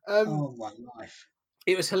 oh my life.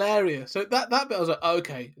 It was hilarious. So that bit, I was like, oh,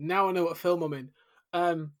 okay, now I know what film I'm in.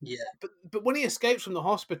 But when he escapes from the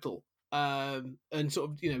hospital, and sort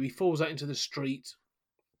of, you know, he falls out into the street,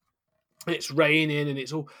 and it's raining, and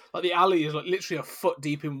it's all like the alley is like literally a foot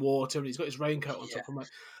deep in water, and he's got his raincoat on top. I'm like,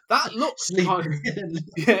 that looks kind of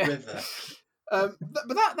river.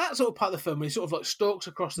 But that sort of part of the film, when he sort of like stalks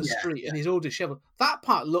across the street and he's all disheveled, that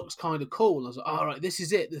part looks kind of cool. And I was like, all right, this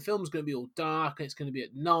is it. The film's going to be all dark and it's going to be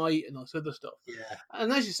at night and all this other stuff. Yeah.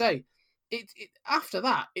 And as you say, it after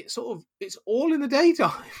that, it's all in the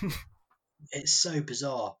daytime. It's so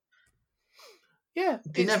bizarre. Yeah,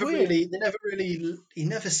 he never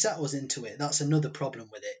settles into it. That's another problem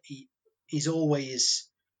with it. He's always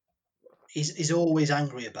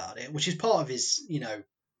angry about it, which is part of his, you know,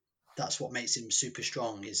 that's what makes him super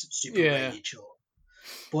strong, is super rage.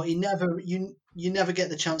 But you never get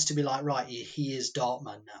the chance to be like, right, he is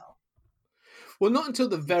Darkman now. Well, not until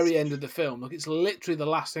the very end of the film. Like, it's literally the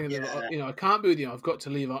last thing. You know, I can't be with you. I've got to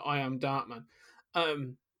leave. I am Darkman. But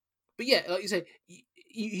yeah, like you say,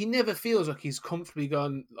 he never feels like he's comfortably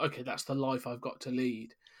gone, okay, that's the life I've got to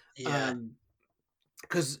lead. Yeah.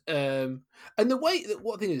 Because and the way that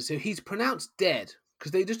what thing is, so he's pronounced dead.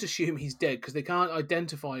 Because they just assume he's dead because they can't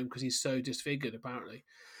identify him because he's so disfigured, apparently.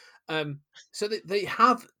 So they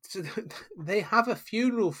have a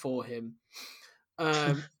funeral for him,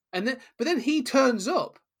 but then he turns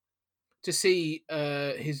up to see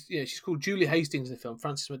his. You know, she's called Julie Hastings in the film,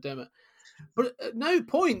 Frances McDermott. But at no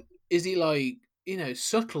point is he like, you know,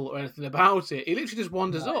 subtle or anything about it. He literally just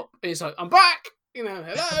wanders up and he's like, "I'm back," You know,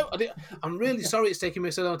 hello. I'm really sorry it's taking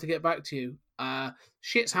me so long to get back to you.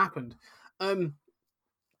 Shit's happened. And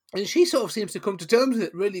she sort of seems to come to terms with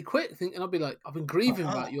it really quick. And I'll be like, I've been grieving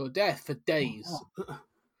about your death for days.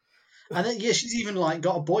 And then, yeah, she's even like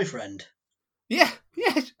got a boyfriend. Yeah.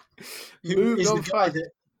 Who Moved is on the guy fast. that,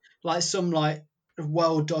 like, some like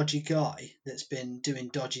well dodgy guy that's been doing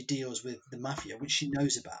dodgy deals with the mafia, which she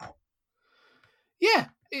knows about.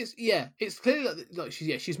 It's clearly like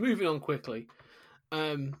she's moving on quickly.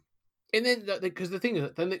 And then because the thing is,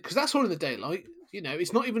 because that's all in the daylight. You know,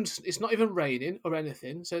 it's not even raining or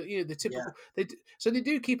anything. So you know the typical they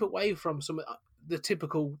do keep away from some of the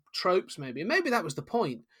typical tropes maybe, and maybe that was the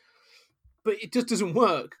point. But it just doesn't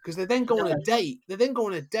work because they then go on a date.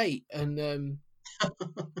 And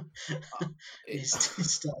he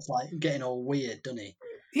starts like getting all weird, doesn't he?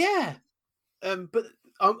 Yeah. But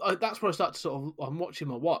that's where I start to sort of. I'm watching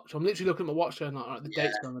my watch. I'm literally looking at my watch going like, all right, the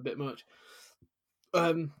date's gone a bit much.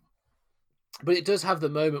 But it does have the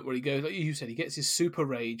moment where he goes, like you said, he gets his super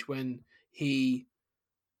rage when he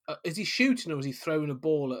is he shooting or is he throwing a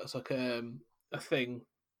ball at like a thing?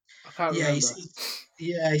 I can't remember.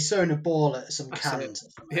 He's throwing a ball at some cans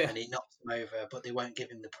Yeah. and he knocks them over, but they won't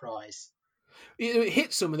give him the prize. It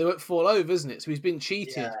hits them and they won't fall over, isn't it? So he's been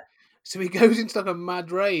cheated. Yeah. So he goes into like a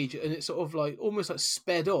mad rage, and it's sort of like almost like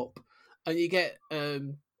sped up, and you get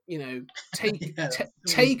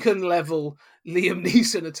Taken level Liam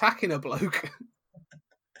Neeson attacking a bloke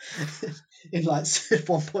in like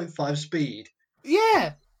 1.5 speed.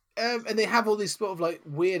 Yeah. And they have all these sort of like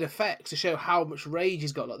weird effects to show how much rage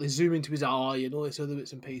he's got. Like they zoom into his eye and all this other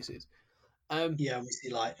bits and pieces. We see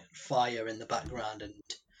like fire in the background, and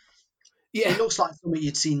it looks like something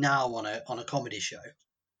you'd see now on a comedy show.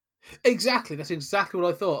 Exactly, that's exactly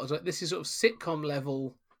what I thought. I was like, this is sort of sitcom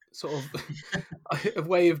level sort of a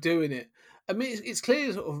way of doing it. I mean, it's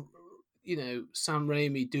clearly sort of Sam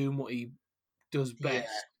Raimi doing what he does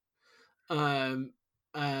best. And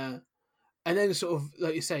then sort of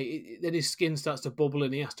like you say, then his skin starts to bubble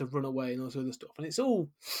and he has to run away and all this other stuff. And it's all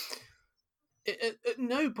at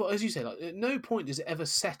no point, as you say, like at no point does it ever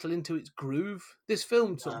settle into its groove. This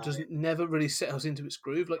film sort of never really settles into its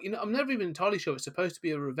groove. Like I'm never even entirely sure it's supposed to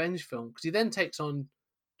be a revenge film because he then takes on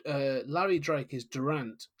Larry Drake as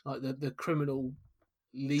Durant, like the criminal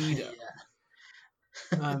leader.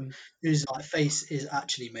 Whose like face is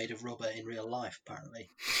actually made of rubber in real life, apparently.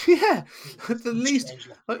 Yeah, the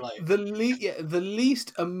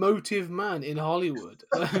least emotive man in Hollywood.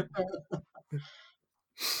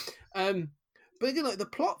 But again, like the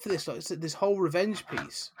plot for this, like this whole revenge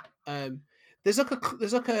piece, there's a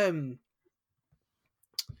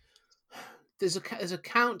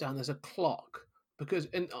countdown, there's a clock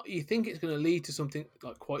and you think it's going to lead to something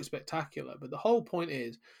like quite spectacular, but the whole point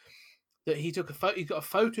is that he got a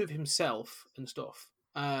photo of himself and stuff,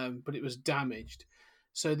 but it was damaged.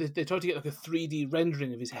 So they tried to get like a 3D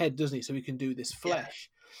rendering of his head, doesn't he? So he can do this flesh.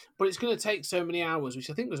 Yeah. But it's going to take so many hours, which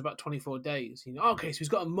I think was about 24 days. Okay, so he's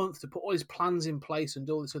got a month to put all his plans in place and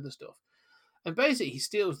do all this other stuff. And basically, he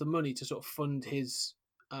steals the money to sort of fund his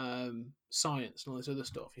science and all this other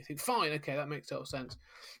stuff. You think, fine, okay, that makes total sense.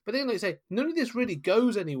 But then they say none of this really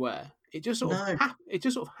goes anywhere. It just sort of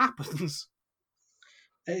happens.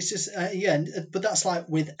 It's just but that's like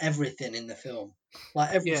with everything in the film.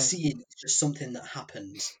 Like every scene is just something that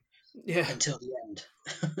happens. Yeah. Until the end.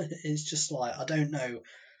 It's just like I don't know.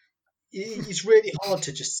 It's really hard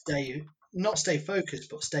to just not stay focused,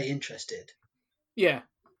 but stay interested. Yeah.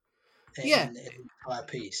 In the entire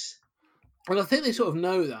piece. And I think they sort of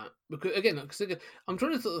know that because I'm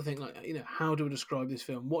trying to sort of think like how do we describe this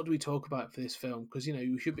film? What do we talk about for this film? Because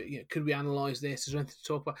you should be could we analyse this? Is there anything to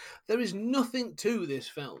talk about? There is nothing to this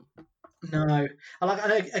film. No, and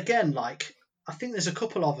I think there's a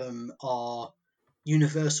couple of them are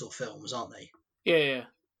Universal films, aren't they? Yeah.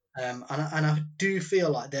 And I do feel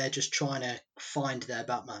like they're just trying to find their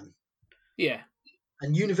Batman. Yeah.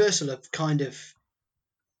 And Universal have kind of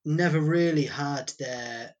never really had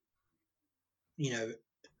their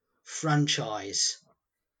franchise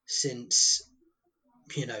since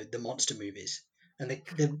the monster movies, and they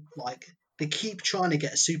keep trying to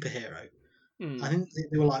get a superhero. I think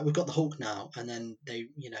they were like, we've got the Hulk now, and then they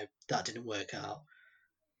that didn't work out.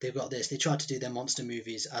 They've got this. They tried to do their monster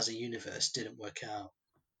movies as a universe, didn't work out,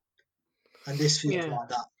 and this feels like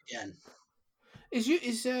that again. Is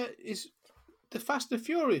the Fast and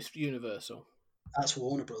Furious Universal? That's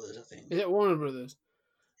Warner Brothers, I think. Is it Warner Brothers?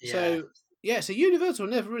 Yeah. So Universal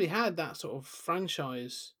never really had that sort of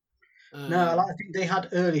franchise. No, I think they had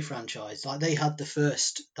early franchise. Like they had the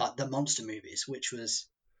first, the monster movies, which was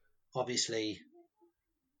obviously,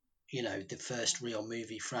 the first real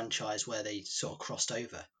movie franchise where they sort of crossed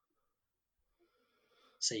over.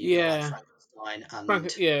 So you got like Frankenstein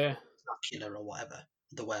and yeah. Dracula or whatever,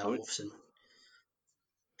 the werewolves and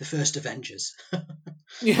the first Avengers.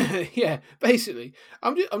 Yeah. Basically,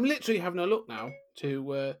 I'm literally having a look now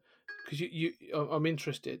to because I'm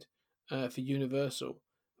interested for Universal.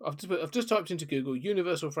 I've just typed into Google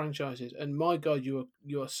Universal franchises, and my God, you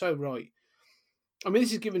are so right. I mean,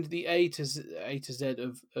 this is given to the A to Z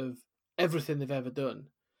of everything they've ever done.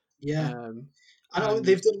 Yeah, I know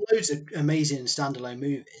they've done loads of amazing standalone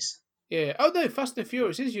movies. Yeah. Oh no, Fast and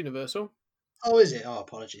Furious is Universal. Oh, is it? Oh,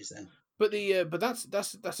 apologies then. But but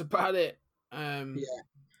that's about it. Yeah.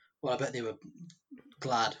 Well, I bet they were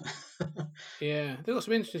glad. Yeah, they got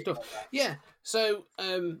some interesting stuff. Yeah. So,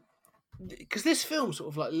 because this film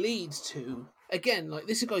sort of like leads to, again, like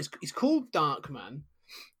this guy's he's called Darkman,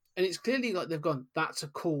 and it's clearly like they've gone, that's a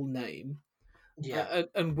cool name. Yeah.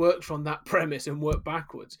 And worked from that premise and worked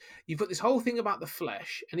backwards. You've got this whole thing about the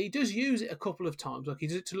flesh, and he does use it a couple of times. Like he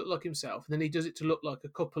does it to look like himself, and then he does it to look like a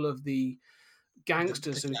couple of the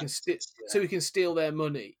gangsters, so he can steal their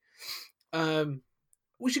money.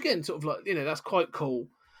 Which again, sort of like that's quite cool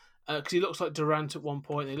because he looks like Durant at one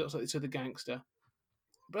point, and he looks like this other gangster.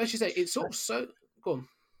 But as you say, it's sort of so. Go on.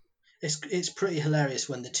 It's pretty hilarious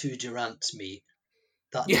when the two Durants meet.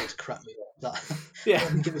 That does crap me up. That, yeah, I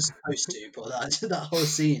don't think it was supposed to, but that whole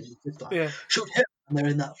scene is just like shoot him, and they're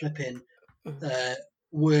in that flipping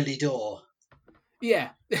whirly door. Yeah.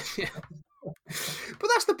 Yeah. But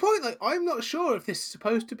that's the point. Like, I'm not sure if this is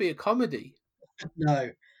supposed to be a comedy. No.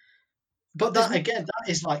 But that again, that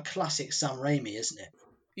is like classic Sam Raimi, isn't it?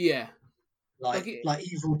 Yeah. Like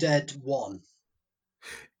Evil Dead 1.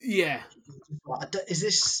 Yeah. Is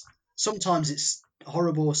this? Sometimes it's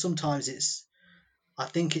horrible. Sometimes I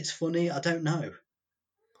think it's funny. I don't know.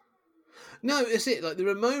 No, it's it. Like there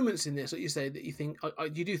are moments in this, like you say, that you think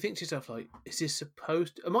you do think to yourself, like, is this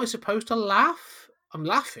supposed? Am I supposed to laugh? I'm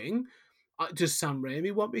laughing. Does Sam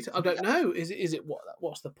Raimi want me to? I don't know. Is it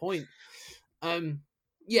what's the point?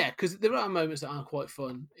 Yeah, because there are moments that are quite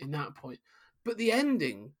fun in that point. But the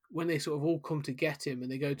ending, when they sort of all come to get him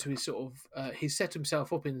and they go to his sort of, he's set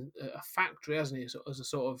himself up in a factory, hasn't he? As a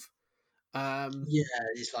sort of, yeah,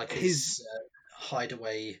 it's like his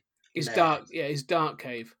hideaway. His dark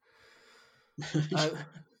cave.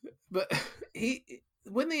 But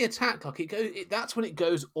when they attack, like that's when it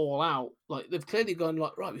goes all out. Like they've clearly gone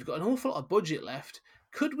like, right, we've got an awful lot of budget left.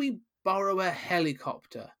 Could we borrow a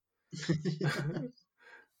helicopter?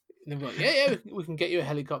 And they're like, yeah, we can get you a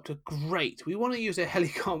helicopter. Great, we want to use a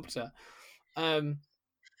helicopter. That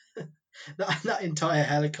entire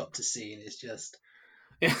helicopter scene is just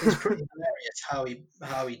it's pretty hilarious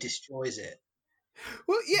how he destroys it.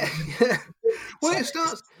 Well, yeah. Well, it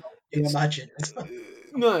starts. You imagine?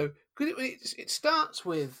 No, because it starts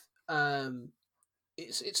with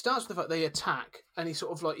it starts with the fact they attack, and he's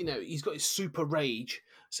sort of like he's got his super rage,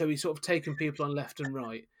 so he's sort of taking people on left and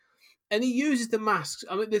right, and he uses the masks.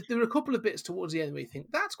 I mean, there are a couple of bits towards the end where you think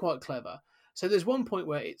that's quite clever. So there's one point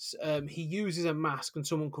where it's he uses a mask and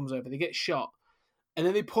someone comes over, they get shot, and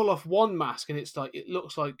then they pull off one mask, and it's like it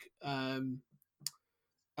looks like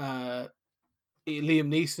Liam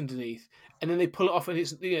Neeson underneath, and then they pull it off, and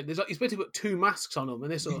it's there's like he's basically got two masks on him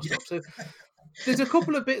and this sort of stuff. So there's a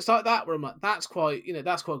couple of bits like that where I'm like, that's quite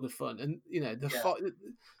good fun, and fight,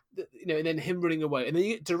 and then him running away, and then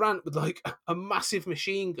you get Durant with like a massive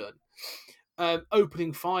machine gun,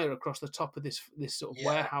 opening fire across the top of this sort of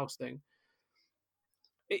warehouse thing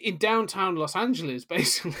in downtown Los Angeles,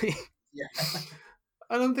 basically. Yeah.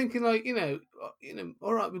 And I'm thinking, like,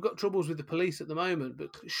 all right, we've got troubles with the police at the moment,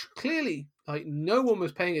 but clearly, like, no one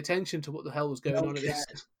was paying attention to what the hell was going on at this.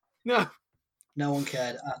 No one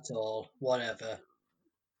cared at all. Whatever.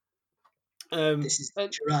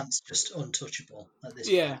 Durant's just untouchable at this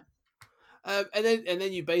point. And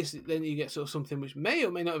then you get sort of something which may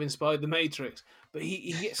or may not have inspired the Matrix, but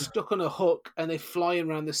he gets stuck on a hook and they fly him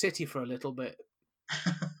around the city for a little bit.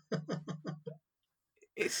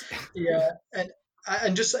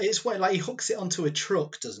 And just it's like he hooks it onto a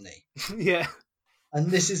truck, doesn't he? Yeah.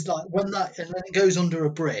 And this is like and then it goes under a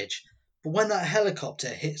bridge. But when that helicopter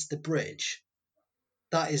hits the bridge,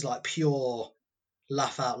 that is like pure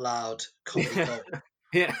laugh out loud comedy gold.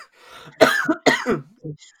 Yeah. But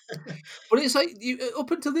it's like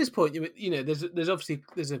up until this point, there's obviously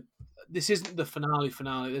this isn't the finale.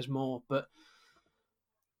 There's more, but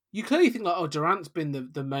you clearly think like, oh, Durant's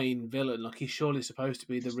been the main villain. Like he's surely supposed to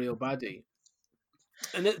be the real baddie.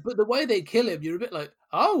 But the way they kill him, you're a bit like,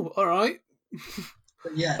 oh, all right.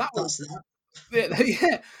 But yeah, that's that.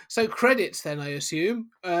 Yeah. So credits then, I assume.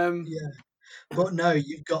 Yeah. But no,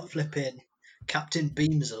 you've got flipping Captain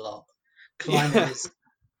Beams a lot, climbing Yeah. his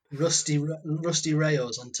rusty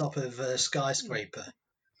rails on top of a skyscraper.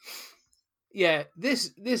 Yeah, this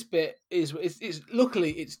bit is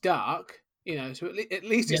luckily it's dark, so at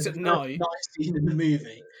least it's the at first night. night scene in the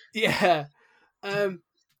movie. Yeah, and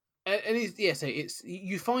it's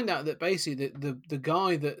you find out that basically the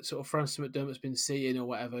guy that sort of Francis McDermott's been seeing or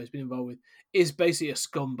whatever has been involved with is basically a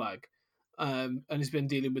scumbag, and has been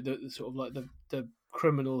dealing with the sort of like the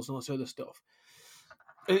criminals and all this other stuff,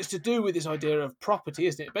 and it's to do with this idea of property,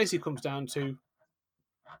 isn't it? It basically comes down to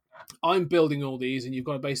I'm building all these, and you've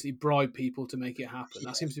got to basically bribe people to make it happen.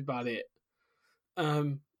 That seems to be about it.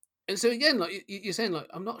 And so again, like you're saying, like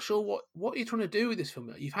I'm not sure what you're trying to do with this film.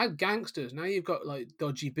 Like, you've had gangsters, now you've got like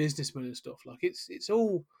dodgy businessmen and stuff. Like it's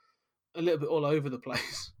all a little bit all over the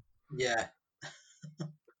place. Yeah.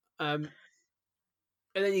 And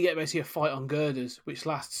then you get basically a fight on girders, which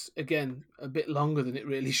lasts again a bit longer than it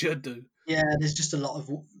really should do. Yeah, there's just a lot of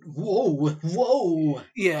whoa.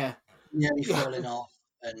 Yeah, Nearly falling off,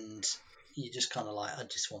 and you just kind of like, I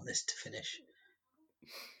just want this to finish.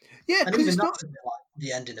 yeah, And because even it's that's not. a bit like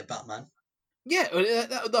the ending of Batman. Yeah,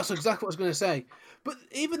 that's exactly what I was going to say. But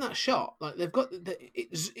even that shot, like they've got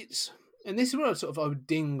it's, and this is where I would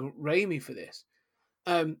ding Raimi for this.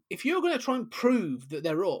 If you're going to try and prove that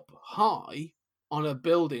they're up high on a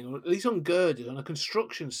building, or at least on girders on a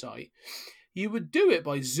construction site, you would do it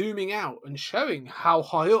by zooming out and showing how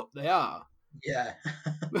high up they are. Yeah.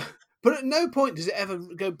 But at no point does it ever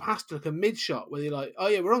go past like a mid shot where you're like, oh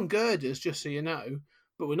yeah, we're on girders, just so you know,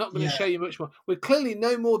 but we're not going to show you much more. We're clearly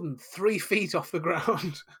no more than 3 feet off the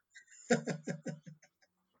ground.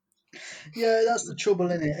 Yeah, that's the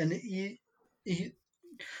trouble in it, and you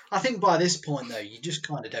I think by this point though, you just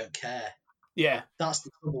kind of don't care. Yeah. That's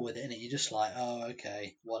the trouble with it, isn't it? You're just like, oh,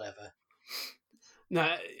 okay, whatever.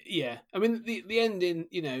 No, yeah. I mean, the ending,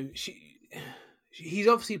 he's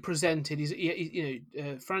obviously presented.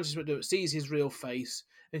 Francis McDermott sees his real face,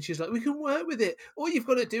 and she's like, "We can work with it. All you've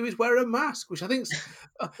got to do is wear a mask," which I think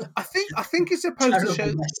it's supposed Terrible to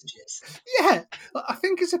show. messages. Yeah, I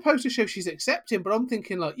think it's supposed to show she's accepting, but I'm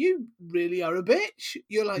thinking like, you really are a bitch.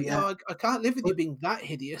 You're like, Yeah. oh, I can't live with you being that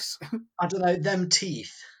hideous. I don't know, them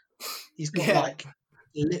teeth. He's got Yeah. like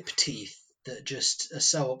lip teeth that just are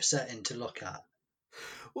so upsetting to look at.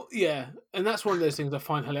 Well, yeah, and that's one of those things I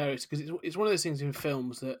find hilarious because it's one of those things in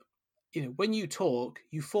films that, when you talk,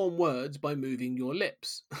 you form words by moving your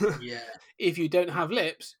lips. Yeah. If you don't have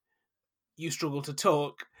lips, you struggle to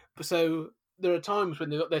talk. So there are times when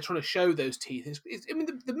they're trying to show those teeth. I mean,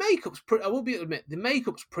 the makeup's I will admit the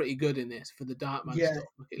makeup's pretty good in this for the Darkman Yeah. stuff.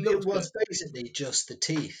 Like, It was basically just the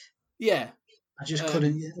teeth. Yeah. I just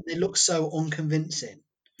couldn't. They look so unconvincing.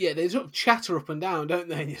 Yeah, they sort of chatter up and down, don't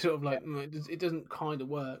they? And you're sort of like, it doesn't kind of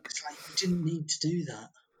work. It's like you didn't need to do that.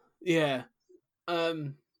 Yeah.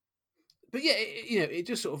 But yeah, it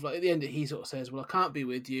just sort of like at the end, he sort of says, "Well, I can't be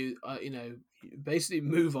with you. Basically,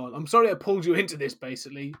 move on. I'm sorry I pulled you into this.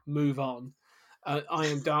 Basically, move on. I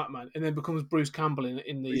am Darkman," and then becomes Bruce Campbell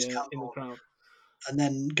in the crowd, and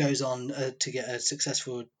then goes on to get a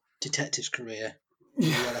successful detective's career.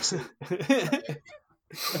 Yeah,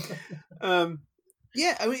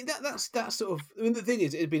 I mean that's sort of. I mean, the thing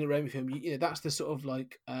is, it'd been a Raimi film. That's the sort of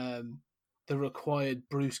like the required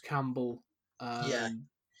Bruce Campbell. Yeah,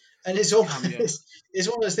 and it's almost it's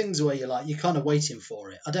one of those things where you're kind of waiting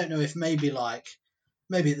for it. I don't know if maybe at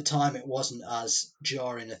the time it wasn't as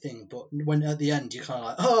jarring a thing, but when at the end you're kind of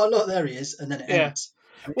like, oh look, there he is, and then it ends.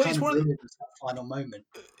 Well, it's one of that final moment.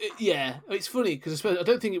 Yeah, it's funny because I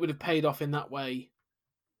don't think it would have paid off in that way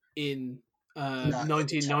in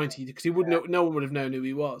 1990 because no one would have known who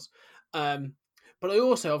he was. But I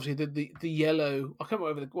also obviously the yellow. I can't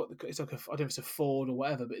remember what it's like. I don't know if it's a Ford or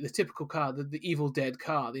whatever, but the typical car, the Evil Dead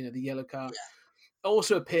car, the yellow car,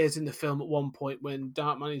 also appears in the film at one point when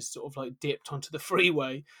Darkman is sort of like dipped onto the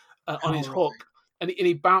freeway on his hook. And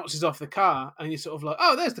he bounces off the car, and you're sort of like,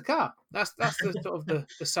 "Oh, there's the car. That's the sort of the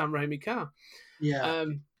Sam Raimi car." Yeah.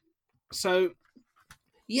 So,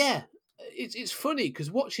 yeah, it's funny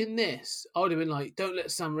because watching this, I would have been like, "Don't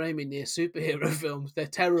let Sam Raimi near superhero films. They're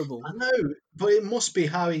terrible." I know, but it must be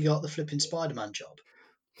how he got the flipping Spider-Man job.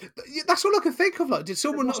 That's all I can think of. Like, did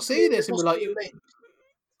someone not see this and be like,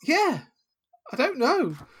 "Yeah, I don't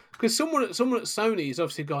know." Because someone at Sony has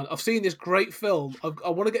obviously gone, I've seen this great film.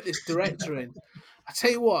 I want to get this director in. I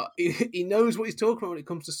tell you what, he knows what he's talking about when it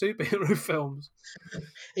comes to superhero films.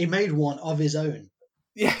 He made one of his own.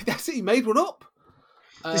 Yeah, that's it. He made one up.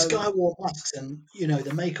 This guy wore masks, and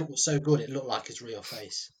the makeup was so good it looked like his real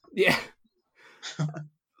face. Yeah.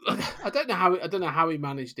 I don't know how he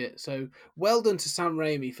managed it. So well done to Sam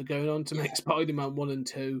Raimi for going on to make Spider-Man 1 and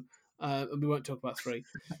 2, and we won't talk about 3.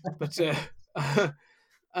 But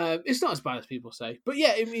it's not as bad as people say. But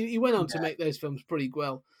yeah, I mean, he went on to make those films pretty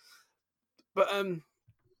well. But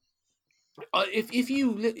if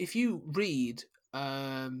you read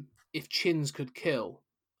If Chins Could Kill,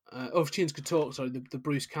 or If Chins Could Talk, sorry, the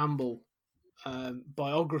Bruce Campbell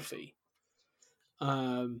biography,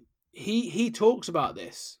 he talks about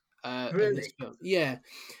this. Really? In this film. Yeah.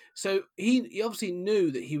 So he obviously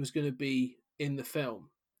knew that he was going to be in the film.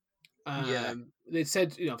 They'd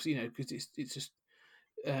said, because it's just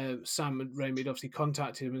Sam and Raimi had obviously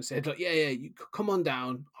contacted him and said, like, you come on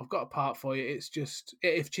down. I've got a part for you. It's just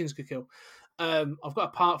If Chins Could Kill. I've got a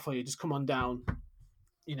part for you. Just come on down.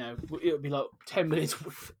 It'll be like 10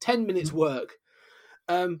 minutes work.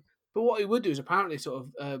 But what he would do is apparently sort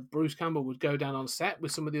of Bruce Campbell would go down on set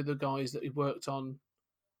with some of the other guys that he worked on,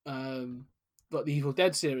 like the Evil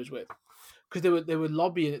Dead series with, because they were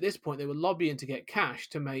lobbying at this point. They were lobbying to get cash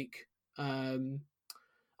to make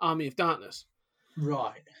Army of Darkness.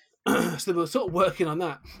 Right. So they were sort of working on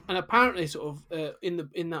that, and apparently, sort of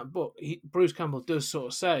in that book, Bruce Campbell does sort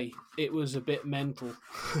of say it was a bit mental,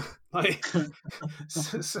 like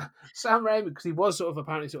Sam Raimi, because he was sort of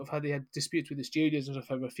apparently sort of had disputes with the studios and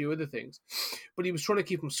stuff over a few other things, but he was trying to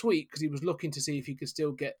keep them sweet because he was looking to see if he could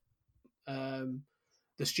still get the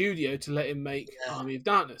studio to let him make Army of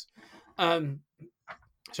Darkness.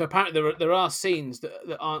 So apparently there are scenes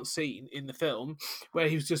that aren't seen in the film where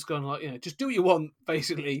he was just going like, just do what you want,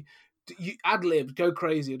 basically. You ad-lib, go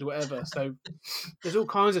crazy or whatever. So there's all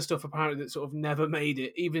kinds of stuff apparently that sort of never made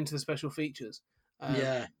it, even into the special features.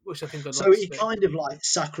 Which I think I'd like to see. Kind of like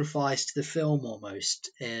sacrificed the film almost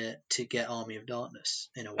to get Army of Darkness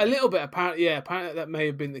in a way. A little bit, apparently. Yeah, apparently that may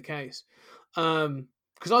have been the case.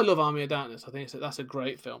 Because I love Army of Darkness. I think that's a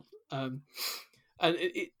great film. And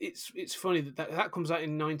it's funny that comes out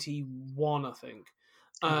in 91, I think.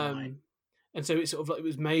 Right. And so it's sort of like it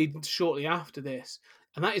was made shortly after this.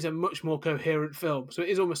 And that is a much more coherent film. So it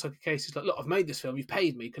is almost like a case. It's like, look, I've made this film. You've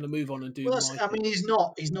paid me. Can I move on and do? I mean, he's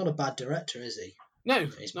not a bad director, is he? No,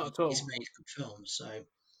 not at all. He's made good films, so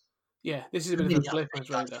yeah, this is a bit of a blip.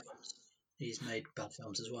 He's made bad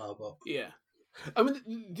films as well, but yeah. I mean,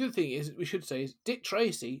 the other thing is we should say is Dick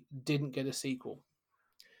Tracy didn't get a sequel.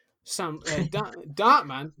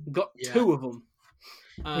 Darkman got 2 of them,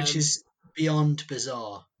 which is beyond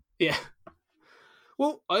bizarre. Yeah.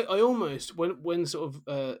 Well, I almost when sort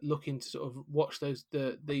of looking to sort of watch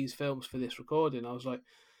these films for this recording, I was like,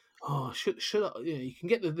 oh, should I? You can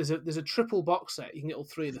get there's a triple box set. You can get all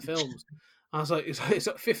 3 of the films. I was like, it's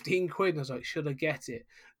like 15 quid. And I was like, should I get it?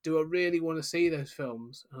 Do I really want to see those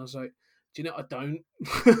films? And I was like, do you know, I don't.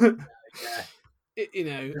 Yeah.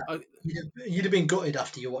 You'd have been gutted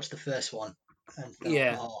after you watched the first one. And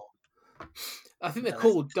I think they're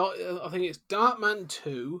called. I think it's Darkman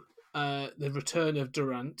 2, The Return of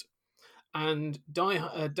Durant, and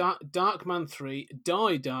Darkman 3,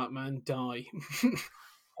 Die Darkman Die.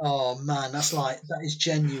 Oh man, that is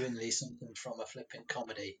genuinely something from a flipping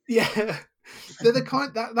comedy. Yeah, they're the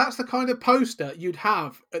kind that's the kind of poster you'd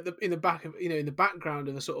have in the back of in the background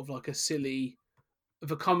of a sort of like a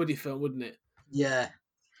comedy film, wouldn't it? Yeah,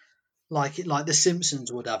 like the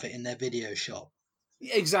Simpsons would have it in their video shop.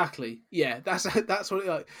 Exactly. Yeah, that's what it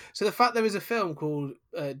like. So the fact there is a film called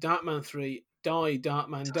Darkman 3, Die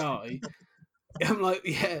Darkman Die. I'm like,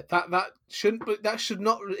 yeah, that should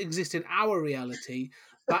not exist in our reality.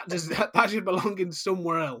 That should belong in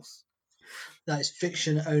somewhere else. That is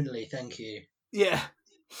fiction only. Thank you. Yeah,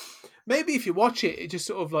 maybe if you watch it, it just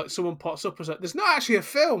sort of like someone pops up and like, "There's not actually a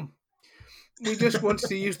film. We just wanted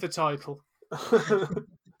to use the title."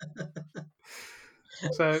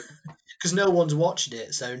 So, because no one's watched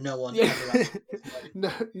it, so no one. Yeah.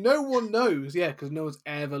 no one knows. Yeah, because no one's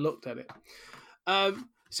ever looked at it.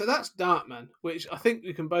 So that's Darkman, which I think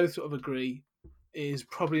we can both sort of agree is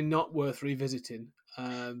probably not worth revisiting.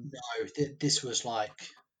 No, this was like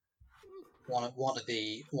one of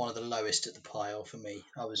the lowest at the pile for me.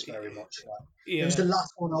 I was very much like, it was the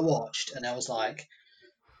last one I watched, and I was like,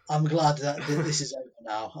 I'm glad that this is over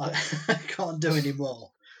now. I can't do any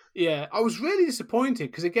more. Yeah, I was really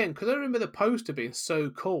disappointed because I remember the poster being so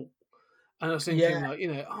cool. And I was thinking,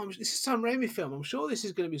 this is Sam Raimi film. I'm sure this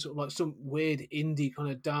is going to be sort of like some weird indie kind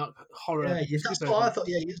of dark horror. Yeah, that's what I thought.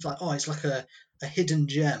 Yeah, it's like, it's like a hidden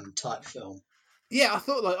gem type film. Yeah, I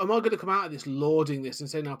thought, like, am I going to come out of this lauding this and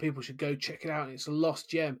say now people should go check it out and it's a lost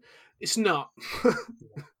gem? It's not.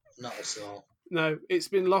 Not at all. No, it's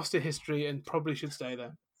been lost to history and probably should stay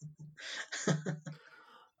there.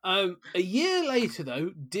 A year later,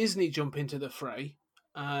 though, Disney jump into the fray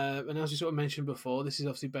And as we sort of mentioned before, this is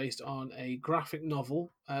obviously based on a graphic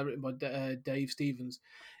novel written by Dave Stevens,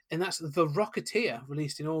 and that's The Rocketeer,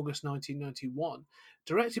 released in August 1991,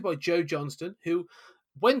 directed by Joe Johnston, who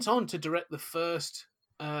went on to direct the first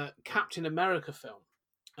Captain America film.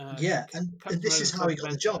 Yeah, and this is how he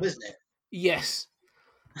got the job, isn't it? Yes.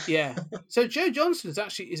 Yeah. So Joe Johnston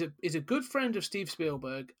is a good friend of Steve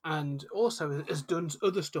Spielberg, and also has done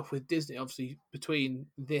other stuff with Disney, obviously between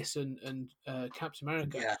this and Captain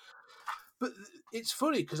America. Yeah. But it's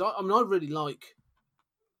funny because I really like.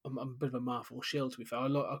 I'm a bit of a Marvel shield, to be fair.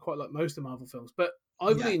 I quite like most of the Marvel films, but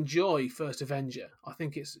I really enjoy First Avenger. I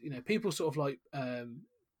think it's, people sort of like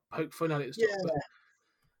poke fun at it and stuff.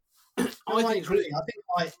 Yeah. But I agree.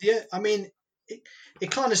 I think it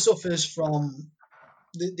kind of suffers from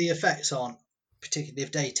the effects aren't particularly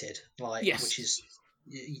dated, which is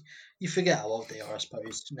you forget how old they are, I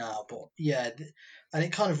suppose, now. But yeah, and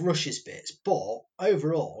it kind of rushes bits. But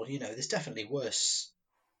overall, there's definitely worse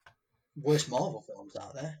Marvel films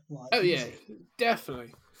out there. Yeah,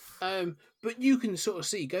 definitely. But you can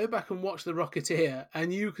sort of go back and watch The Rocketeer,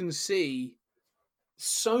 and you can see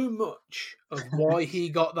so much of why he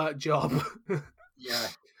got that job. Yeah.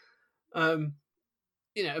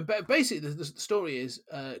 But basically the story is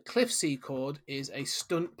Cliff Secord is a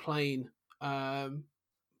stunt plane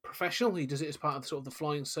professional. He does it as part of sort of the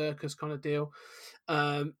flying circus kind of deal.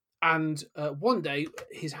 And one day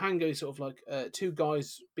his hangar is sort of like two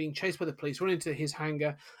guys being chased by the police run into his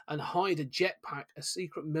hangar and hide a jetpack, a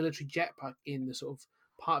secret military jetpack, in the sort of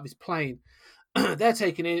part of his plane. They're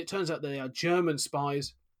taken in. It turns out they are German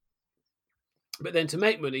spies. But then to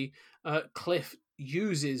make money, Cliff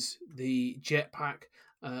uses the jetpack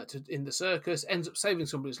in the circus, ends up saving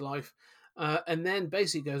somebody's life, and then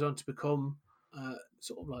basically goes on to become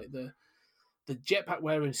sort of like the jetpack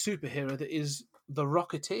wearing superhero that is the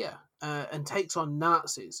Rocketeer, and takes on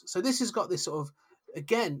Nazis. So this has got this sort of,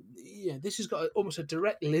 again, this has got almost a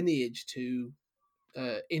direct lineage to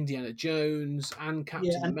Indiana Jones and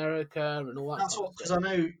Captain America and all that. That's what, because I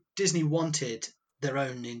know Disney wanted their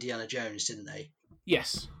own Indiana Jones, didn't they?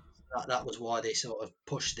 Yes. That was why they sort of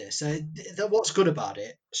pushed this. So what's good about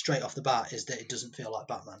it, straight off the bat, is that it doesn't feel like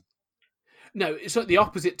Batman. No, it's like the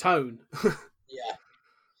opposite tone.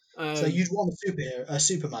 Yeah. So you'd want a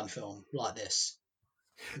Superman film like this,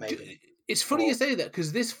 maybe. It's funny you say that,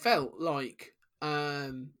 because this felt like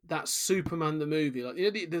that Superman the movie, like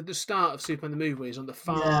the start of Superman the movie, where he's on the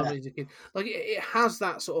farm and he's a kid. Like it has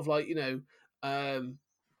that sort of like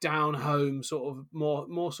down home sort of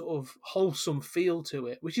more sort of wholesome feel to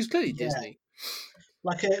it, which is clearly Disney.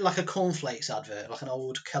 Like a cornflakes advert, like an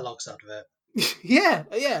old Kellogg's advert. yeah,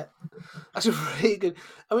 that's a really good.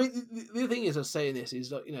 I mean, the thing is, I was saying this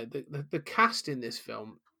is like the cast in this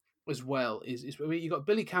film as well is I mean, you got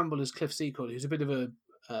Billy Campbell as Cliff Secord, who's a bit of a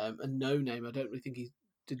no name. I don't really think he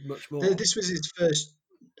did much more. This was his first.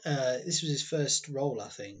 This was his first role, I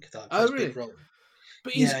think. Really? Big role.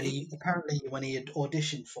 But and he apparently, when he had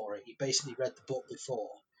auditioned for it, he basically read the book before,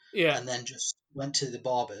 and then just went to the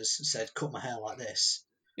barbers and said, "Cut my hair like this,"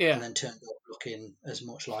 and then turned up looking as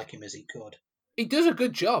much like him as he could. He does a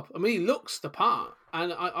good job. I mean, he looks the part,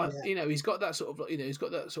 and he's got that sort of he's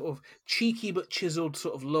got that sort of cheeky but chiseled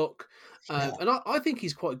sort of look, and I think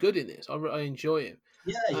he's quite good in this. I enjoy him.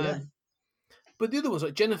 Yeah. But the other ones,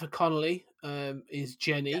 like Jennifer Connelly, is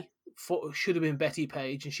Jenny. Should have been Betty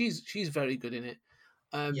Page, and she's very good in it.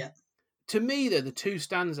 To me, though, the two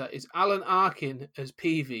stands out is Alan Arkin as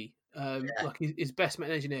Peavy, like his best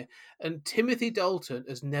man engineer, and Timothy Dalton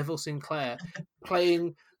as Neville Sinclair,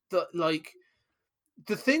 playing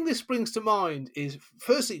the thing this brings to mind is,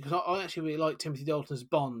 firstly, because I actually really like Timothy Dalton's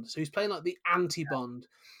Bond, so he's playing like the anti-Bond.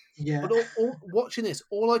 Yeah. But watching this,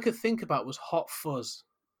 all I could think about was Hot Fuzz.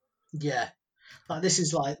 Yeah. Like this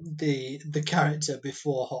is like the character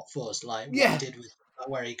before Hot Fuzz, like what he did with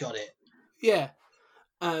where he got it. Yeah.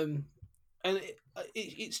 And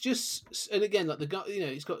it's just, and again, like the guy,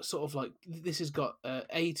 he's got sort of like, this has got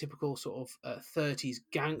atypical sort of 30s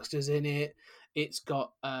gangsters in it. It's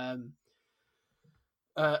got a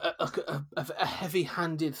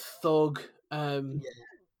heavy-handed thug, and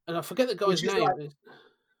I forget the guy's name.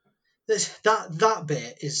 That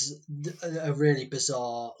bit is a really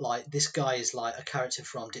bizarre. Like this guy is like a character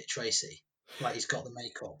from Dick Tracy. Like he's got the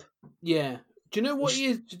makeup. Yeah. Do you know what he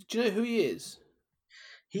is? Do you know who he is?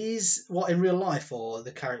 He's what, in real life or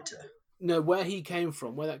the character? No, where he came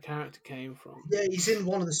from, where that character came from. Yeah, he's in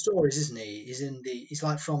one of the stories, isn't he? He's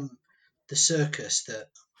like from the circus that.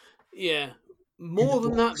 Yeah. More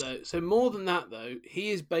than that though,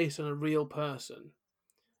 he is based on a real person.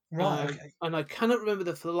 Right. Okay. And I cannot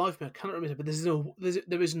remember for the life of me. I cannot remember, but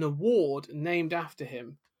there is an award named after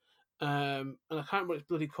him, and I can't remember what it's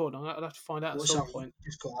bloody called. I'll have to find out at some point.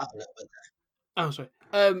 Just got out a little bit Oh, sorry.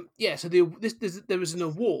 Yeah. So there was an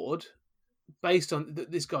award based on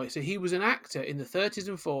this guy. So he was an actor in the 30s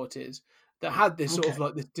and 40s that had this sort of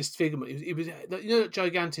like this disfigurement. He was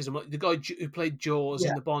gigantism, like the guy who played Jaws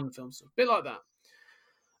in the Bond films, a bit like that.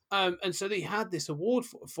 And so they had this award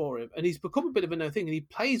for him, and he's become a bit of a known thing. And he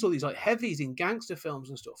plays all these like heavies in gangster films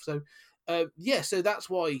and stuff. So, so that's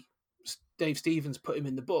why Dave Stevens put him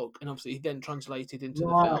in the book, and obviously he then translated into the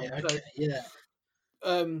film. Okay,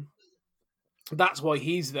 so, that's why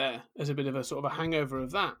he's there as a bit of a sort of a hangover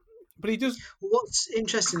of that. But he does. What's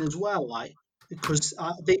interesting as well, like, because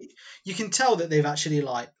you can tell that they've actually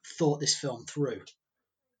like thought this film through.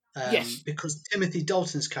 Yes. Because Timothy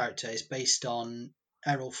Dalton's character is based on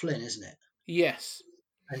Errol Flynn, isn't it? Yes.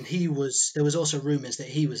 And there was also rumours that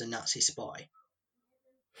he was a Nazi spy.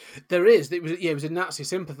 There is. It was a Nazi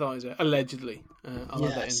sympathiser, allegedly.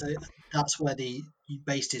 So that's where he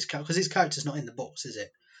based his character, because his character's not in the books, is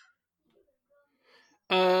it?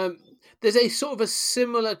 There's a sort of a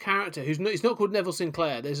similar character he's not called Neville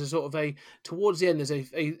Sinclair. There's a sort of towards the end there's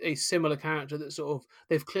a similar character that sort of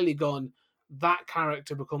they've clearly gone, that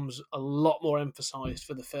character becomes a lot more emphasised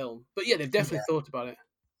for the film. But yeah, they've definitely thought about it.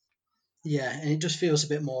 Yeah, and it just feels a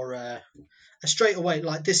bit more a straight away,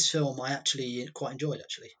 like this film I actually quite enjoyed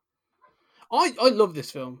actually. I love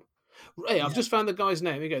this film. Hey, I've just found the guy's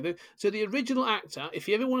name. There you go. So the original actor, if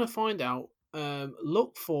you ever want to find out,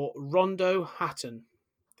 look for Rondo Hatton.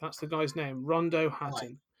 That's the guy's name, Rondo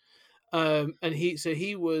Hatton. Right. And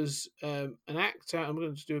he was an actor. I'm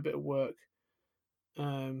going to do a bit of work.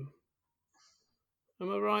 Am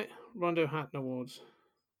I right? Rondo Hatton Awards.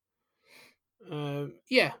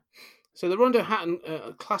 Yeah. So the Rondo Hatton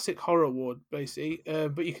Classic Horror Award, basically.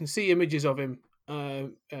 But you can see images of him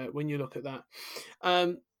when you look at that.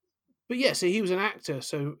 But yeah, so he was an actor.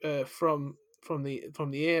 So from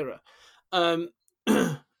the era.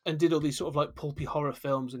 And did all these sort of like pulpy horror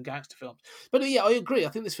films and gangster films. But yeah, I agree. I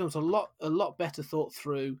think this film's a lot better thought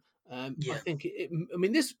through. I think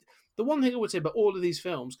the one thing I would say about all of these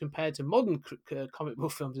films compared to modern comic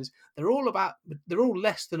book films is they're all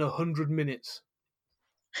less than 100 minutes.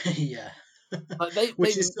 Yeah. Like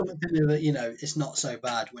Which is something that, it's not so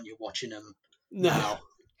bad when you're watching them now,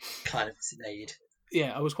 kind of today.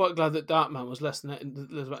 Yeah, I was quite glad that Darkman was less than that.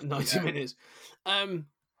 There's about 90 minutes.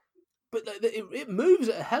 But it moves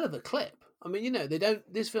at a hell of a clip. I mean,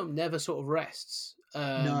 this film never sort of rests.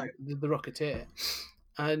 No. The Rocketeer.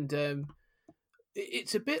 And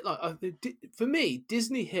it's a bit like, for me,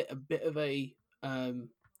 Disney hit a bit of a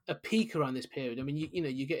peak around this period. I mean,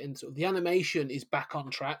 you get in sort of the animation is back on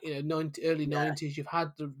track. Early 90s. You've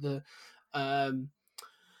had the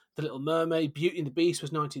Little Mermaid, Beauty and the Beast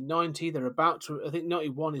was 1990. They're about to, I think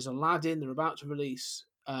 91 is Aladdin. They're about to release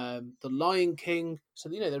The Lion King. So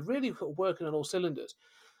they're really working on all cylinders.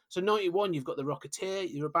 So 91, you've got The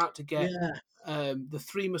Rocketeer. You're about to get The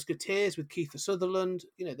Three Musketeers with Kiefer Sutherland.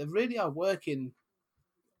 They really are working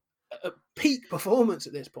at peak performance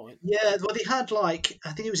at this point. Yeah, well, they had I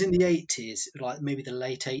think it was in the 80s, like maybe the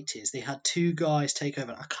late 80s. They had two guys take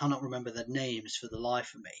over. I cannot remember their names for the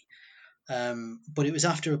life of me. But it was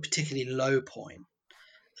after a particularly low point.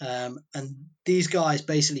 And these guys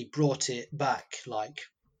basically brought it back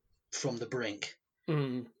from the brink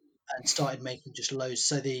and started making just loads.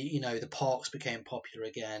 So the parks became popular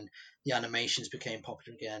again, the animations became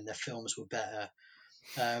popular again, their films were better,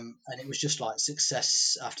 and it was just like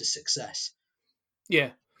success after success.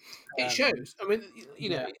 Yeah, it shows. I mean,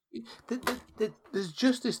 there's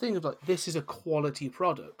just this thing of this is a quality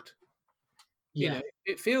product. Yeah,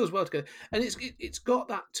 it feels well together, and it's got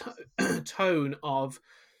that tone of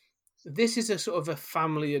this is a sort of a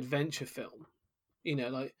family adventure film.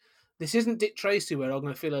 This isn't Dick Tracy where I'm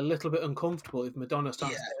going to feel a little bit uncomfortable if Madonna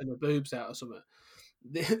starts getting her boobs out or something.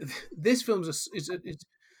 This film's is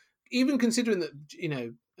even considering that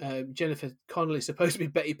Jennifer Connelly is supposed to be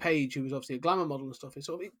Betty Page, who was obviously a glamour model and stuff. It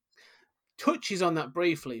touches on that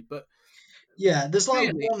briefly, but there's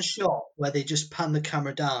one shot where they just pan the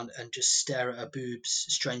camera down and just stare at her boobs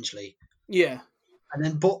strangely. Yeah, and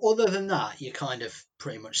then but other than that, you're kind of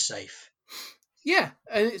pretty much safe. Yeah,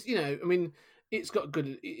 and it's it's got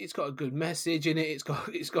a good message in it. It's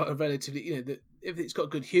got a relatively it's got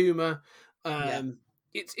good humor.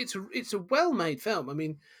 It's a well made film. I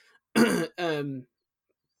mean, the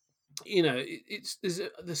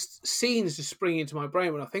scenes just spring into my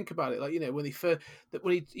brain when I think about it. When he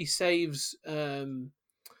saves the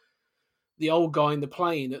the old guy in the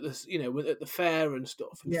plane at the at the fair and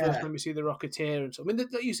stuff. And Yeah. first time we see the Rocketeer and stuff. I mean,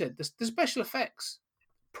 like you said, the special effects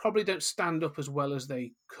probably don't stand up as well as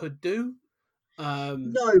they could do.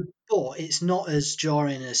 No, but it's not as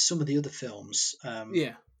jarring as some of the other films.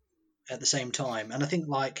 Yeah. At the same time, and I think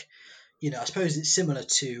I suppose it's similar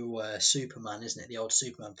to Superman, isn't it? The old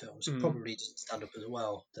Superman films. It probably doesn't stand up as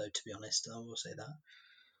well, though. To be honest, I will say that.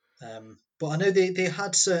 But I know they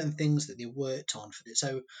had certain things that they worked on for this.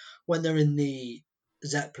 So when they're in the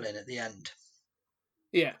Zeppelin at the end,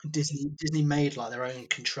 Yeah. Disney made like their own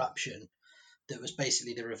contraption that was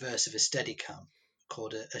basically the reverse of a Steadicam,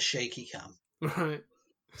 called a shaky cam, Right.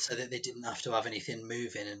 so that they didn't have to have anything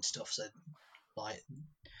moving and stuff. So like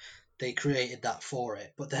they created that for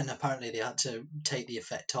it, but then apparently they had to take the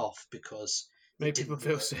effect off because Made people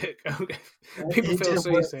feel work. sick. Okay. It People feel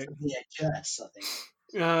didn't work seasick. for VHS, I think.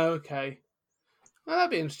 Okay. Well,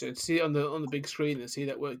 that'd be interesting to see it on the big screen and see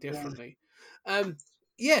that work differently.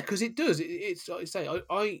 Yeah, because it does. It's like I say,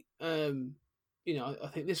 I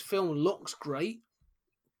think this film looks great.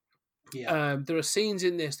 Yeah, There are scenes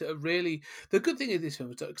in this that are really. The good thing of this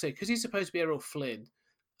film is, like I say, because he's supposed to be Errol Flynn,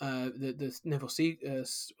 the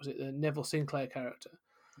Neville Sinclair character.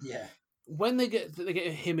 yeah, When they get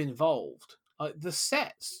him involved, like the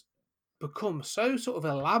sets become so sort of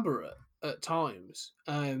elaborate at times.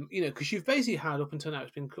 Because you've basically had up until now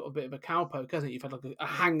it's been a bit of a cowpoke, hasn't it? You've had like a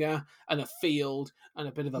hangar and a field and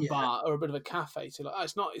a bit of a bar or a bit of a cafe. So like,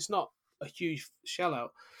 it's not a huge shell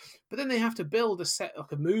out. But then they have to build a set,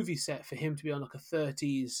 like a movie set, for him to be on like a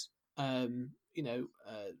 30s,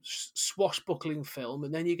 swashbuckling film,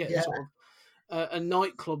 and then you get sort of a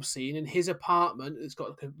nightclub scene in his apartment. It's got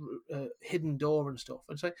like a hidden door and stuff,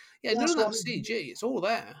 and so none of that's CG. It's all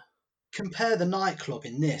there. Compare the nightclub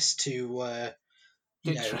in this to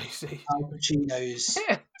Dick Tracy. Al Pacino's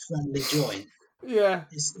Friendly Joint. Yeah,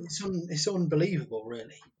 it's unbelievable,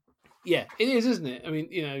 really. Yeah, it is, isn't it? I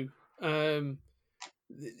mean,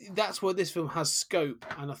 that's where this film has scope,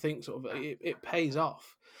 and I think sort of it pays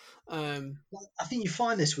off. I think you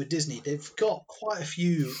find this with Disney. They've got quite a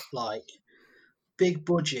few like big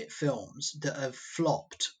budget films that have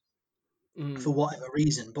flopped for whatever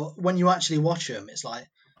reason, but when you actually watch them, it's like,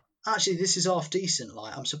 actually, this is half decent.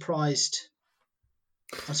 Like, I'm surprised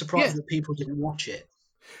that people didn't watch it.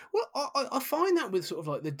 Well, I find that with sort of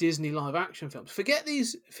like the Disney live action films. Forget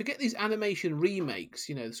these animation remakes.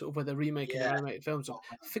 Sort of where they're remaking their animated films.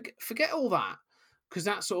 Forget all that, because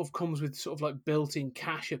that sort of comes with sort of like built-in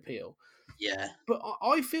cash appeal. Yeah. But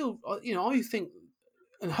I feel, I think,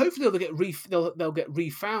 and hopefully they'll get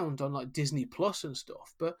refound on like Disney Plus and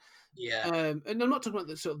stuff. But yeah, and I'm not talking about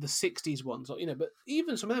the sort of the '60s ones, like, but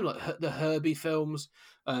even some of them like the Herbie films.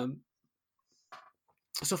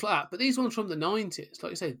 Stuff like that, but these ones from the '90s,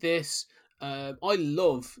 like I say, this I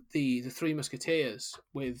love the Three Musketeers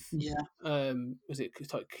with was it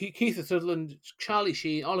like Keith Sutherland, Charlie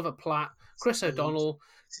Sheen, Oliver Platt, Chris O'Donnell,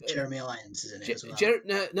 Jeremy Irons, isn't it? As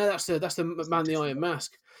well? No, that's the Man in the Iron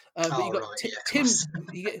Mask. But you got Tim.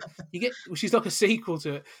 You get which is like a sequel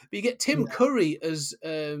to it. But you get Tim Curry as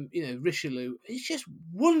Richelieu. It's just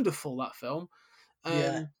wonderful, that film.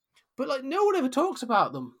 But like no one ever talks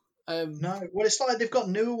about them. No, well, it's like they've got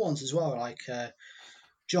newer ones as well. Like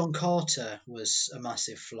John Carter was a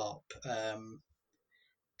massive flop.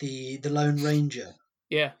 The Lone Ranger.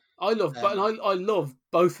 Yeah, I love, I love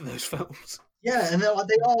both of those films. Yeah, and they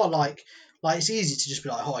are like it's easy to just be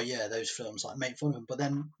like, oh yeah, those films, like make fun of them. But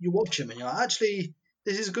then you watch them and you're like, actually,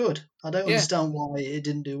 this is good. I don't understand why it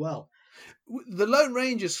didn't do well. The Lone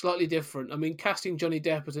Ranger is slightly different. I mean, casting Johnny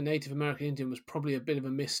Depp as a Native American Indian was probably a bit of a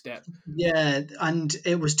misstep. Yeah, and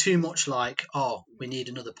it was too much like, oh, we need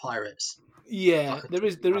another Pirates. Yeah, there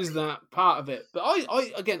is that part of it. But I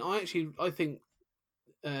think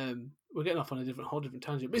we're getting off on a whole different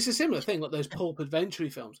tangent. But it's a similar thing, like those pulp adventure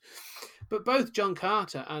films. But both John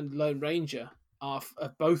Carter and Lone Ranger are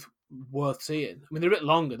both worth seeing. I mean, they're a bit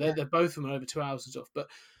longer. They're both of them are over 2 hours and stuff. But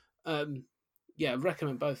I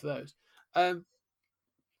recommend both of those.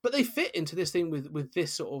 But they fit into this thing with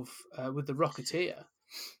this sort of with the Rocketeer.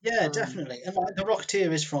 Yeah, definitely. And like the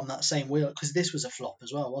Rocketeer is from that same wheel, because this was a flop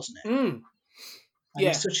as well, wasn't it?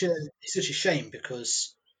 It's such a shame,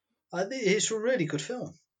 because it's a really good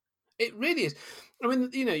film. It really is. I mean,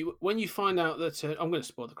 when you find out that I'm going to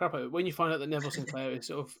spoil the crap out of it. When you find out that Neville Sinclair is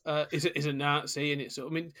sort of is a Nazi, and it's sort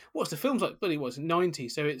of, I mean, what's the film's like? But it was 90,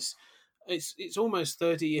 so it's almost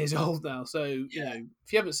 30 years old now. So if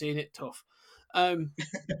you haven't seen it, tough. But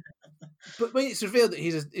when it's revealed that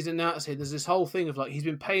he's a Nazi, there's this whole thing of like he's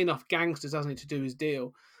been paying off gangsters, hasn't he, to do his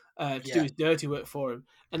deal, to do his dirty work for him.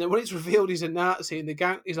 And then when it's revealed he's a Nazi, and the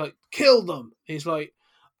gang is like, kill them. He's like,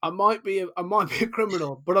 I might be a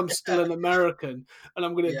criminal, but I'm still an American, and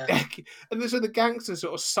I'm going to Yeah. And so the gangsters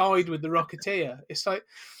sort of side with the Rocketeer. It's like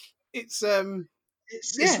it's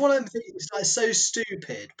It's one of the things. It's like so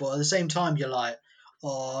stupid, but at the same time, you're like,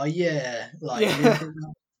 oh yeah, like you didn't think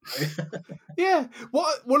that. yeah.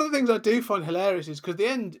 One of the things I do find hilarious is because the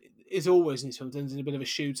end is always in these films ends in a bit of a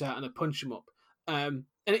shootout and a punch 'em up. And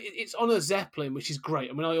it's on a Zeppelin, which is great.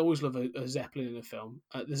 I mean, I always love a Zeppelin in a film.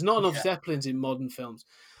 There's not enough Zeppelins in modern films.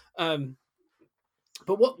 But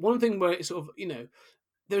one thing where it's sort of,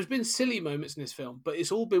 there's been silly moments in this film, but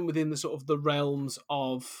it's all been within the sort of the realms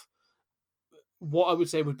of what I would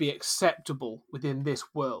say would be acceptable within this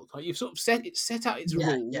world. Like you've sort of set out its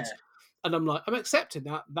rules, and I'm like, I'm accepting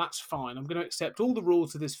that. That's fine. I'm going to accept all the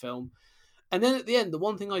rules of this film. And then at the end, the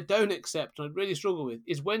one thing I don't accept and I really struggle with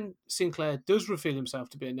is when Sinclair does reveal himself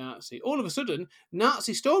to be a Nazi, all of a sudden,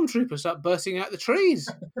 Nazi stormtroopers start bursting out the trees.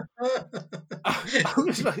 I'm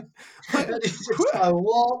just like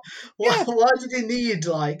what? Why did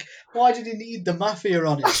he need the mafia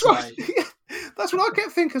on his side? Right. That's what I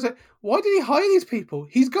kept thinking. I was like, why did he hire these people?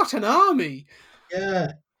 He's got an army.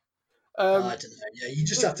 Yeah. I don't know. Yeah, you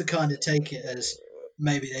just have to kind of take it as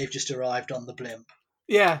maybe they've just arrived on the blimp.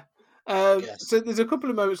 Yeah. So there's a couple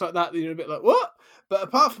of moments like that you're a bit like, what? But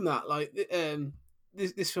apart from that, like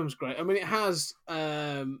this film's great. I mean, it has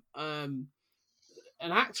an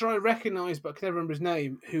actor I recognise, but I can never remember his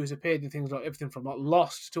name, who has appeared in things like everything from like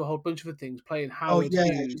Lost to a whole bunch of other things, playing Howard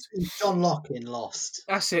Hughes. John Locke in Lost.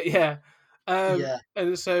 That's it, yeah.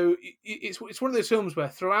 And so it's one of those films where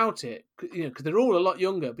throughout it, because they're all a lot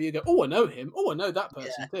younger, but you go, oh, I know him. Oh, I know that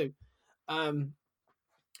person too.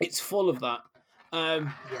 It's full of that.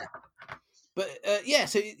 But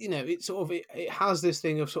so it sort of it has this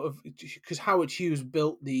thing of sort of because Howard Hughes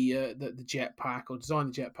built the jetpack or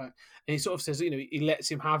designed the jetpack, and he sort of says he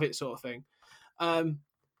lets him have it sort of thing,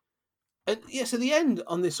 so the end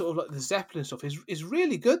on this sort of like the Zeppelin stuff is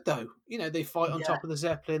really good though. They fight on top of the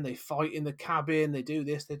Zeppelin, they fight in the cabin, they do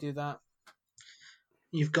this, they do that.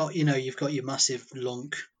 You've got your massive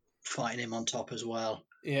lunk fighting him on top as well.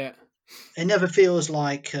 Yeah, it never feels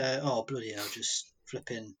like oh bloody hell, just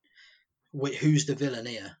flipping. Who's the villain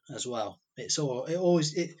here as well? It's like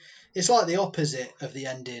the opposite of the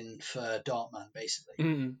ending for Darkman, basically.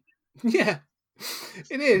 Mm. Yeah,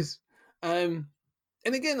 it is. And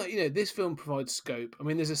again, this film provides scope. I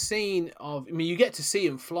mean, there's a scene of, you get to see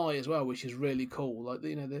him fly as well, which is really cool. Like,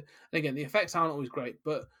 and again, the effects aren't always great,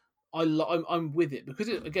 but I'm with it because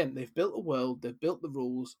again, they've built a world, they've built the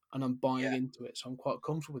rules, and I'm buying into it, so I'm quite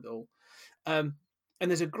comfortable with it all. And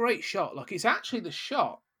there's a great shot. Like, it's actually the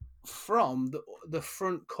shot from the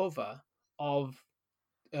front cover of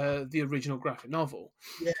the original graphic novel.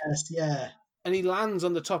 Yes, yeah. And he lands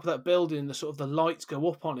on the top of that building, and the lights go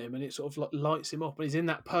up on him, and it sort of like lights him up, and he's in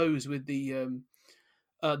that pose with the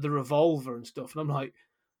revolver and stuff. And I'm like,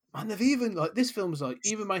 man, they've even this film's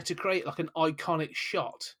even managed to create like an iconic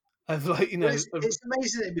shot of It's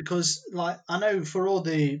amazing because I know for all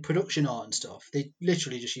the production art and stuff, they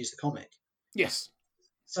literally just use the comic. Yes.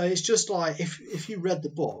 So it's just like if you read the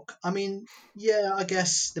book, I mean, yeah, I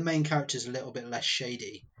guess the main character's a little bit less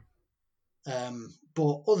shady.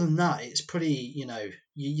 But other than that, it's pretty,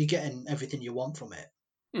 you're getting everything you want from it.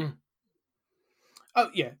 Mm. Oh,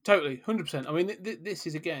 yeah, totally. 100%. I mean, this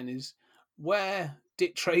is where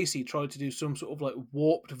Dick Tracy tried to do some sort of like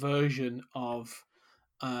warped version of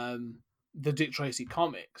the Dick Tracy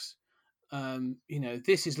comics.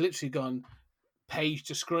 This is literally gone page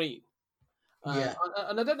to screen.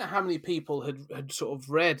 And I don't know how many people had sort of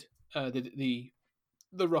read the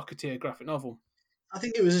Rocketeer graphic novel. I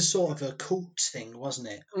think it was a sort of a cult thing, wasn't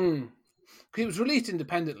it? Because it was released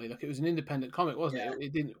independently, like it was an independent comic, wasn't it?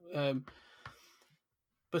 It didn't.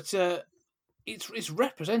 But it's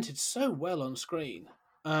represented so well on screen.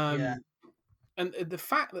 And the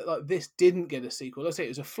fact that this didn't get a sequel, let's say it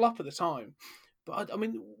was a flop at the time, but I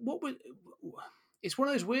mean, it's one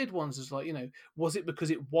of those weird ones. Is was it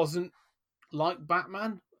because it wasn't like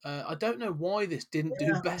Batman? I don't know why this didn't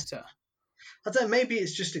do better. I don't know, maybe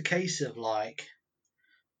it's just a case of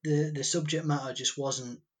the subject matter just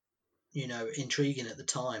wasn't, intriguing at the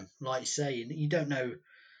time. Like you say, you don't know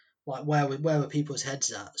where were people's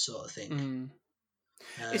heads at, sort of thing.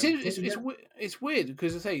 It's weird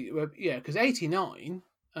because I say, because 89,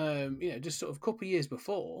 just sort of a couple of years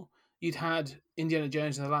before, you'd had Indiana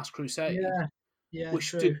Jones and the Last Crusade.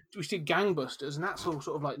 Which did gangbusters, and that's all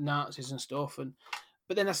sort of like Nazis and stuff,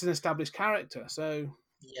 but then that's an established character, so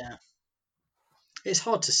It's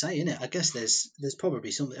hard to say, isn't it? I guess there's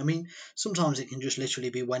probably something. I mean, sometimes it can just literally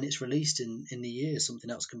be when it's released in the year, something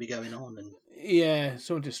else can be going on, and Yeah,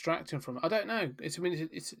 someone distracting from it. I don't know.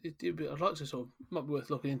 I'd like to sort of might be worth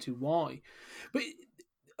looking into why. But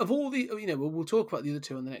of all the, we'll talk about the other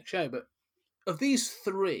two on the next show. But of these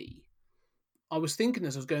three, I was thinking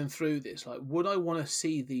as I was going through this, like, would I want to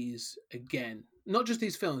see these again? Not just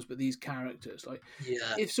these films, but these characters. Like,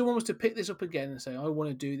 yeah, if someone was to pick this up again and say, I want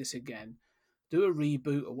to do this again, do a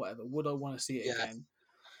reboot or whatever, would I want to see it yeah. again?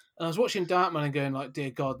 And I was watching Darkman and going like,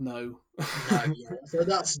 dear God, no. No, yeah. So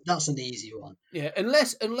that's an easy one. Yeah,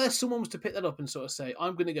 unless someone was to pick that up and sort of say,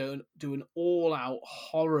 I'm going to go and do an all-out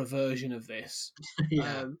horror version of this.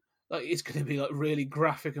 Yeah. Like, it's going to be like really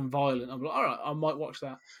graphic and violent. I'm like, all right, I might watch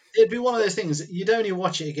that. It'd be one of those things you'd only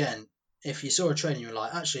watch it again if you saw a trailer and you're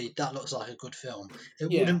like, actually, that looks like a good film.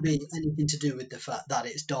 It wouldn't be anything to do with the fact that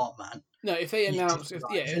it's Darkman. No, if they announce, if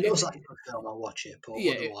it looks like a good film, I'll watch it. But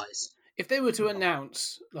otherwise, if they were to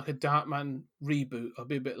announce like a Darkman reboot, I'd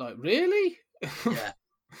be a bit like, really? Yeah.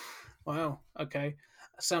 Wow. Okay.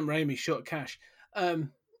 Sam Raimi short cash.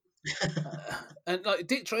 And like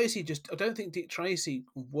Dick Tracy, I don't think Dick Tracy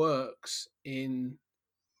works in.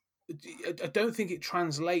 I don't think it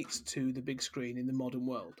translates to the big screen in the modern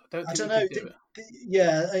world. I don't know.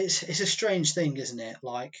 Yeah, it's a strange thing, isn't it?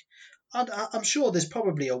 Like, I'm sure there's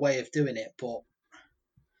probably a way of doing it, but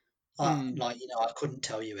I couldn't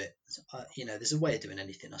tell you it. There's a way of doing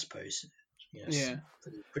anything, I suppose. Yeah.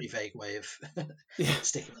 Pretty vague way of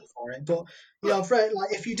sticking up for it. But I've read,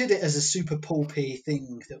 like, if you did it as a super pulpy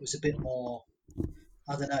thing that was a bit more,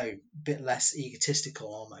 I don't know, a bit less egotistical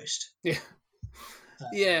almost. Yeah.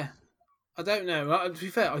 Yeah. I don't know. To be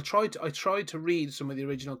fair, I tried to read some of the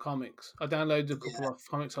original comics. I downloaded a couple of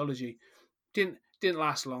Comixology. Didn't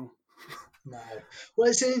last long. No. Well,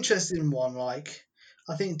 it's an interesting one. Like,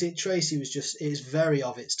 I think Dick Tracy is very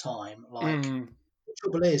of its time. Like, the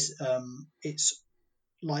trouble is, it's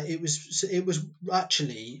like it was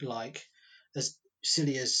actually, like, as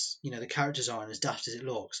silly as the characters are and as daft as it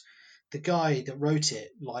looks. The guy that wrote it,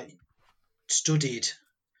 like, studied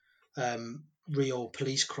real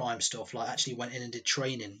police crime stuff. Like, actually went in and did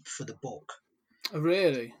training for the book. Oh,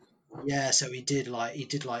 really? Yeah. So he did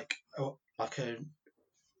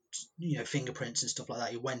fingerprints and stuff like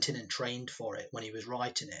that. He went in and trained for it when he was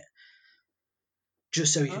writing it,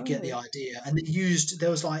 just so he could get the idea. And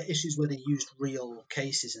there was like issues where they used real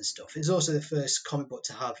cases and stuff. It's also the first comic book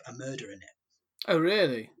to have a murder in it. Oh,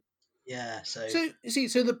 really? Yeah. So you see,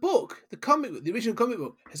 the book, the original comic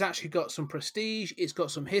book, has actually got some prestige. It's got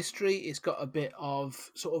some history. It's got a bit of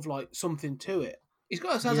sort of like something to it. It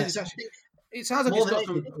sounds like it's got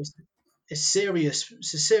some. It's serious.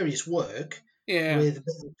 It's a serious work. Yeah. With a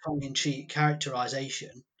bit of tongue-in-cheek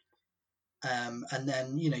characterization. And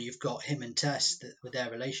then you've got him and Tess with their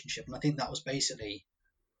relationship, and I think that was basically,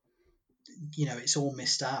 it's all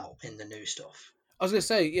missed out in the new stuff. I was going to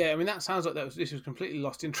say, yeah. I mean, that sounds like this was completely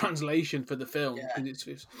lost in translation for the film.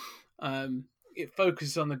 Yeah. It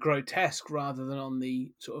focuses on the grotesque rather than on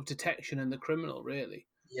the sort of detection and the criminal, really.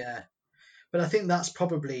 Yeah, but I think that's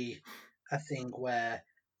probably a thing where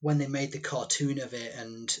when they made the cartoon of it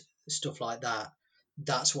and stuff like that,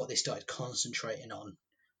 that's what they started concentrating on.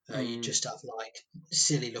 You just have like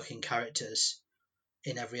silly looking characters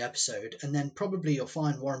in every episode, and then probably you'll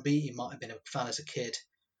find Warren Beatty might have been a fan as a kid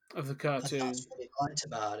of the cartoon. And that's what he liked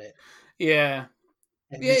about it. Yeah,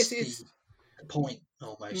 it's the point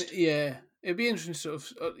almost. Yeah, it'd be interesting, sort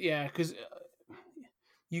of. Because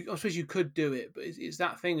I suppose you could do it, but it's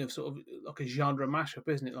that thing of sort of like a genre mashup,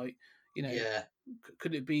 isn't it? Like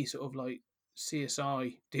could it be sort of like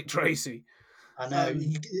CSI Dick Tracy? I know.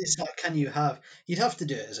 It's like, you'd have to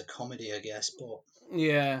do it as a comedy, I guess, but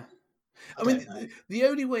yeah. I mean, the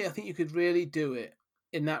only way I think you could really do it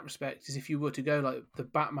in that respect is if you were to go like the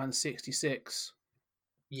Batman 66.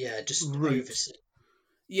 Yeah, just route.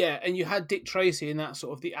 Yeah, and you had Dick Tracy in that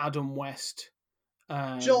sort of the Adam West.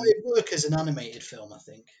 Sure, it'd work as an animated film, I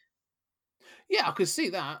think. Yeah, I could see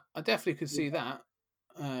that. I definitely could see that.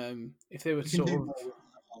 If they were sort of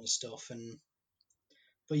on stuff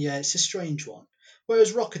But yeah, it's a strange one.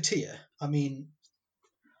 Whereas Rocketeer, I mean,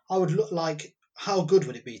 I would look like, how good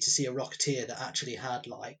would it be to see a Rocketeer that actually had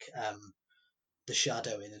like the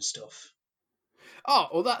shadowing and stuff? Oh,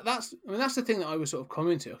 well, that's the thing that I was sort of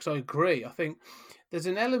coming to, because I agree. I think there's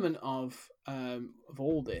an element of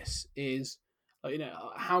all this is,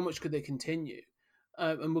 how much could they continue?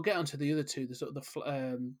 And we'll get onto the other two, the sort of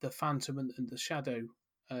the Phantom and the Shadow,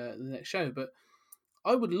 the next show. But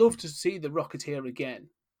I would love to see the Rocketeer again.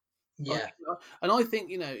 Yeah, and I think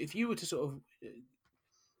if you were to sort of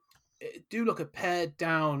do like a pared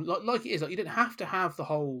down, like it is. Like you didn't have to have the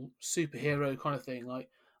whole superhero kind of thing. Like,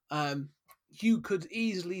 you could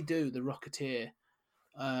easily do the Rocketeer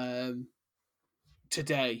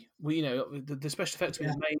today. The special effects would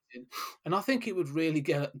be amazing, and I think it would really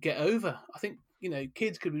get over. I think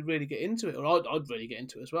kids could really get into it, or I'd really get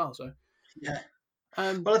into it as well. So yeah.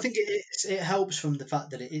 Well, I think it helps from the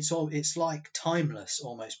fact that it's like timeless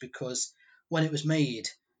almost, because when it was made,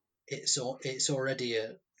 it's already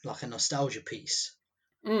like a nostalgia piece.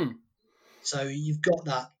 So you've got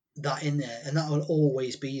that in there, and that will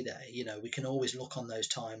always be there. We can always look on those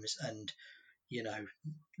times and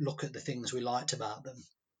look at the things we liked about them,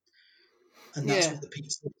 and that's what the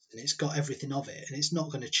piece is, and it's got everything of it, and it's not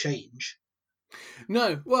going to change.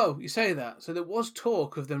 No, well, you say that. So there was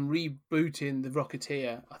talk of them rebooting the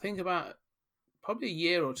Rocketeer, I think about probably a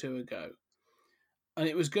year or two ago. And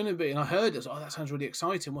it was going to be, and I heard this, that sounds really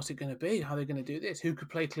exciting. What's it going to be? How are they going to do this? Who could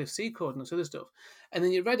play Cliff Secord and this other stuff? And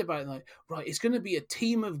then you read about it and right, it's going to be a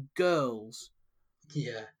team of girls.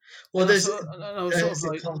 Yeah. Well, there's a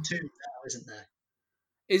cartoon now, isn't there?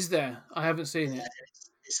 Is there? I haven't seen it.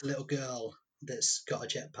 It's a little girl that's got a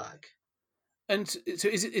jetpack. And so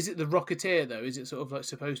is it the Rocketeer though? Is it sort of like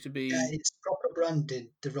supposed to be? Yeah, it's proper branded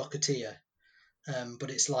the Rocketeer, but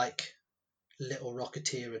it's like Little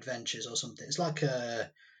Rocketeer Adventures or something. It's like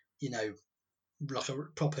like a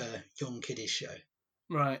proper young kiddies show.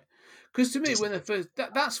 Right. Because to me, when the first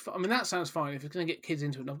that sounds fine if it's going to get kids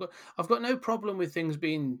into it. And I've got no problem with things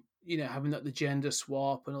being having that the gender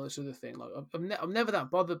swap and all this other thing. Like I'm never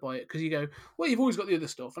that bothered by it, because you go, well, you've always got the other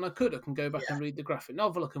stuff, and I can go back and read the graphic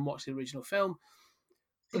novel, I can watch the original film.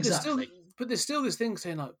 But exactly. there's still this thing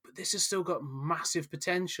saying like, but this has still got massive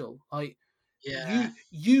potential. Like, you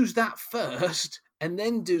use that first and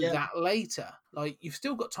then do that later. Like, you've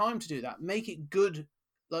still got time to do that. Make it good.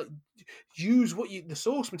 Like, use the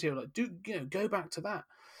source material. Like, go back to that.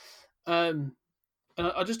 And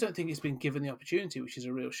I just don't think it's been given the opportunity, which is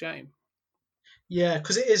a real shame. Yeah,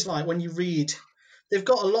 because it is like when you read, they've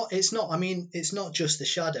got a lot. It's not just the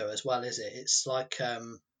Shadow as well, is it? It's like,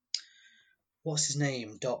 what's his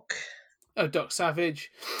name? Doc. Oh, Doc Savage.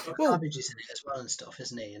 Savage is in it as well and stuff,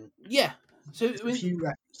 isn't he? And yeah. So a few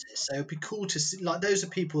references. So it'd be cool to see. Like, those are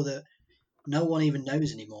people that no one even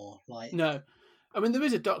knows anymore. Like, no, I mean, there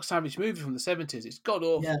is a Doc Savage movie from the 70s. It's god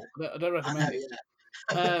awful. Yeah. I don't recommend it.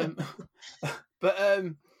 But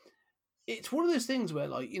it's one of those things where,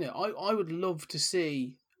 like, I would love to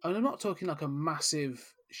see. And I'm not talking like a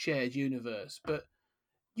massive shared universe, but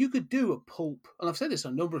you could do a pulp, and I've said this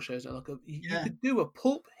on a number of shows. Like, you could do a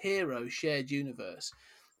pulp hero shared universe,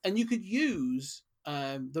 and you could use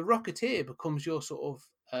the Rocketeer becomes your sort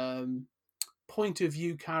of point of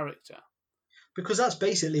view character, because that's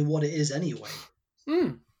basically what it is anyway.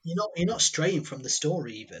 You're not straying from the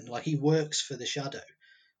story even. Like, he works for the Shadow.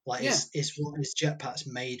 Like, his jetpack's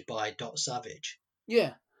made by Doc Savage.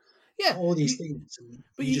 Yeah. All these things,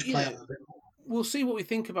 but you just play it a bit more. We'll see what we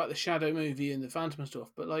think about the Shadow movie and the Phantom and stuff.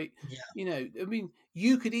 But like, I mean,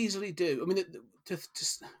 you could easily do. I mean,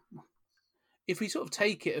 if we sort of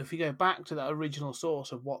take it, if we go back to that original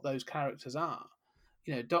source of what those characters are,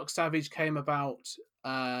 Doc Savage came about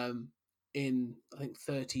in, I think,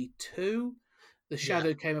 32. The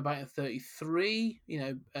Shadow came about in 33.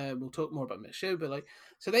 We'll talk more about them next show, but like,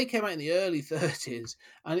 so they came out in the early 30s,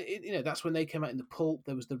 and that's when they came out in the pulp.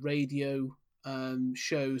 There was the radio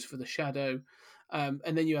shows for the Shadow,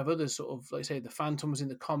 and then you have others sort of, like, say, the Phantom was in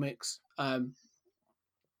the comics.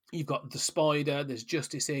 You've got the Spider. There's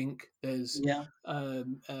Justice Inc. There's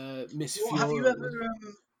Miss Fiora.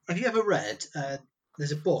 Have you ever read?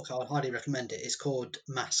 There's a book I would highly recommend it. It's called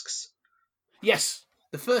Masks. Yes,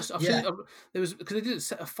 the first. I've seen, there was, because they did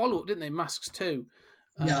a follow up, didn't they? Masks 2.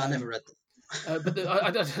 I never read that. But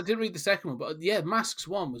I didn't read the second one. But Masks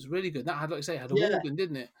 1 was really good. That had, like I say, had a Walden,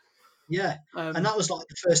 didn't it? Yeah, and that was like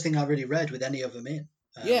the first thing I really read with any of them in.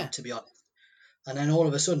 To be honest. And then all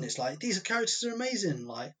of a sudden, it's like, these characters are amazing.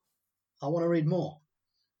 Like, I want to read more.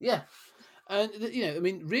 Yeah. And, I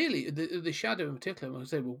mean, really, the Shadow in particular, I'll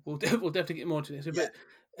say, we'll definitely get more into this. But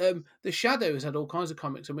the Shadow has had all kinds of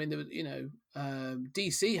comics. I mean, there was,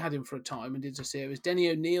 DC had him for a time and did a series. Denny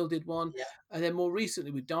O'Neil did one. Yeah. And then more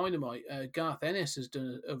recently with Dynamite, Garth Ennis has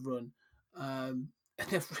done a run. And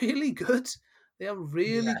they're really good. They are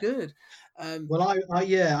really good. Well,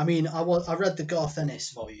 I mean, I read the Garth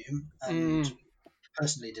Ennis volume and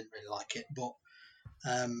personally didn't really like it, but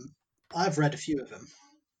I've read a few of them.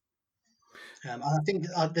 And I think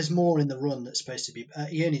there's more in the run that's supposed to be.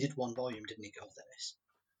 He only did one volume, didn't he, Garth Ennis?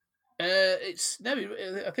 I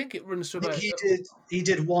think it runs to about. He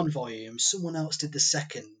did one volume. Someone else did the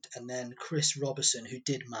second, and then Chris Robertson, who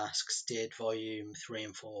did Masks, did volume 3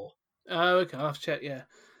 and 4. Oh, okay. I'll have to check. Yeah,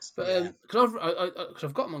 but Yeah. because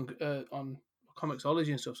I've got them on Comixology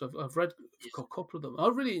and stuff, so I've read a couple of them. I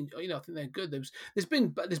really, I think they're good. There's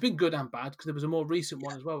been good and bad, because there was a more recent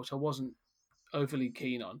one as well, which I wasn't overly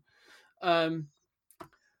keen on.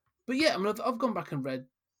 But yeah, I mean, I've gone back and read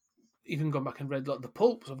like the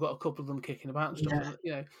pulps. I've got a couple of them kicking about and stuff,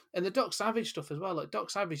 and, and the Doc Savage stuff as well. Like Doc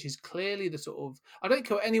Savage is clearly the sort of, I don't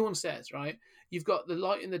care what anyone says, right? You've got the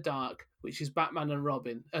Light in the Dark, which is Batman and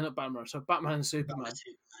Robin, not Batman, so Batman and Superman,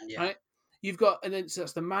 right? You've got, and then so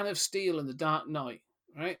that's the Man of Steel and the Dark Knight,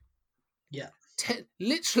 right? Yeah.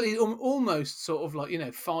 Literally almost sort of like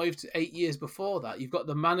 5 to 8 years before that, you've got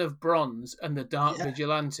the Man of Bronze and the Dark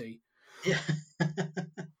Vigilante. Yeah.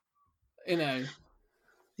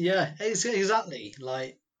 Yeah, it's exactly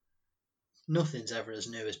like nothing's ever as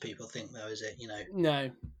new as people think, though, is it? No,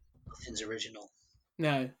 nothing's original.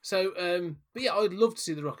 No. So, but yeah, I'd love to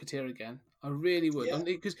see the Rocketeer again. I really would,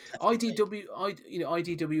 because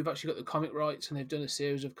IDW have actually got the comic rights, and they've done a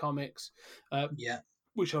series of comics.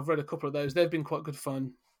 Which I've read a couple of those. They've been quite good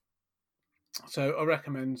fun. So I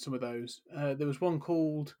recommend some of those. There was one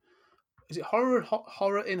called, is it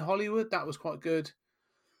Horror in Hollywood? That was quite good.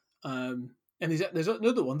 And there's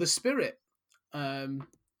another one, The Spirit. That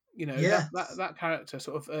character,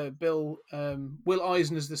 sort of Will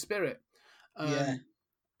Eisner's The Spirit.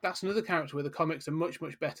 That's another character where the comics are much,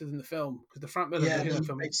 much better than the film, because the Frank Miller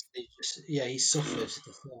film. He suffered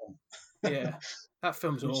the film. Yeah, that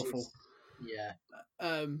film's awful.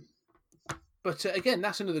 But again,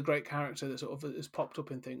 that's another great character that sort of has popped up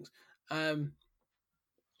in things. The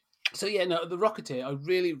Rocketeer, I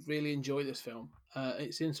really, really enjoy this film.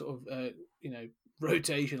 It's in sort of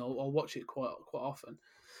rotation. I'll watch it quite often.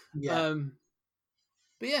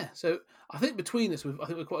 But yeah, so I think between us, I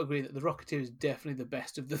think we're quite agree that the Rocketeer is definitely the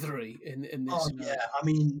best of the three in this. Oh yeah, I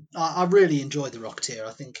mean, I really enjoyed the Rocketeer.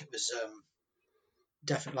 I think it was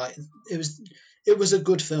definitely it was a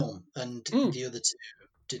good film, and the other two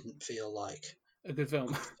didn't feel like a good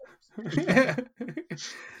film.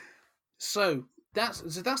 So that's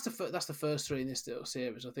the first three in this little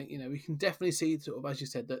series. I think we can definitely see, sort of, as you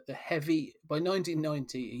said, that the heavy, by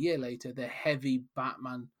 1990, a year later, the heavy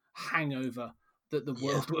Batman hangover that the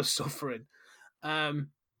world was suffering, and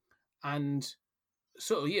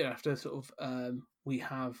sort of a year after, sort of we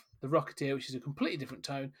have the Rocketeer, which is a completely different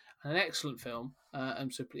tone and an excellent film.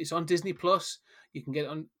 And so it's on Disney Plus. You can get it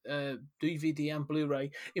on DVD and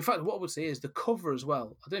Blu-ray. In fact, what I would say is the cover as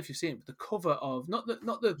well. I don't know if you've seen it, but the cover of not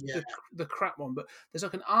the crap one, but there's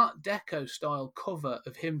like an Art Deco style cover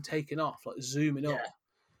of him taking off, like zooming up.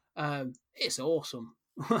 It's awesome.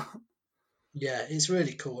 Yeah, it's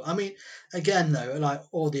really cool. I mean, again though, like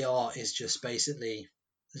all the art is just basically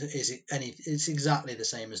it's exactly the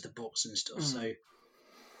same as the books and stuff. So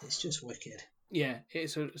it's just wicked. Yeah,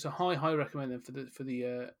 it's a high recommend then for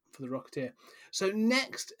the Rocketeer. So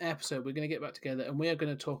next episode we're going to get back together, and we are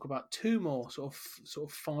going to talk about two more sort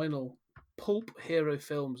of final pulp hero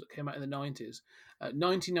films that came out in the 90s.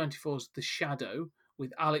 1994's The Shadow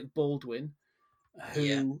with Alec Baldwin,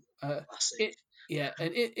 who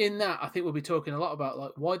and in that I think we'll be talking a lot about,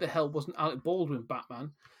 like, why the hell wasn't Alec Baldwin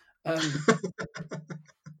Batman? And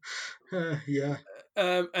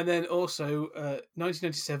then also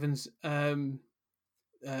 1997's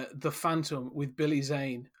The Phantom with Billy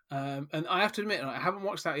Zane. And I have to admit, I haven't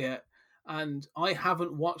watched that yet, and I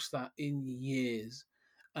haven't watched that in years.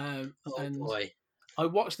 Boy. I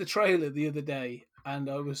watched the trailer the other day, and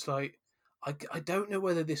I was like, I don't know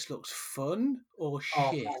whether this looks fun or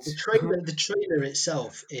shit. The trailer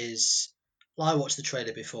itself is... Well, I watched the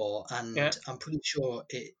trailer before, and I'm pretty sure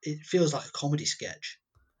it feels like a comedy sketch.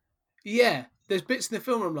 Yeah, there's bits in the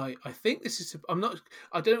film where I'm like, I think this is... I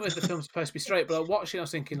don't know whether the film's supposed to be straight, but I watched it and I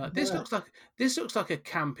was thinking, like, this looks like a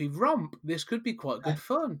campy romp. This could be quite good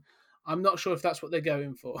fun. I'm not sure if that's what they're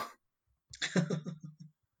going for.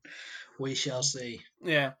 We shall see.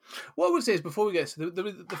 Yeah. What I would say is, before we get to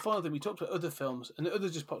the final thing, we talked about other films, and the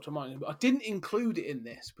others just popped to mind, but I didn't include it in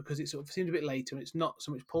this because it sort of seemed a bit later and it's not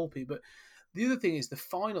so much pulpy. But the other thing is the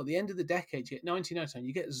end of the decade, you get 1999,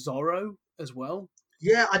 you get Zorro as well.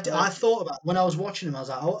 Yeah, I thought about, when I was watching him, I was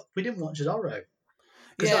like, oh, we didn't watch Zorro.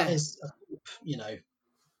 Because that is,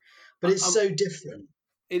 but it's so different.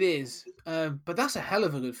 It is, but that's a hell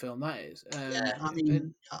of a good film. That is. I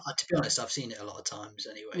mean, to be honest, I've seen it a lot of times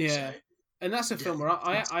anyway. Yeah, so. And that's a film where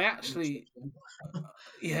I actually,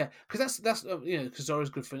 because that's because Zorro's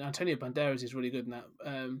good for Antonio Banderas is really good in that.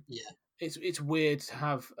 It's weird to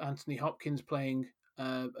have Anthony Hopkins playing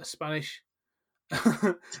a Spanish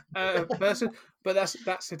person, but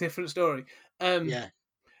that's a different story.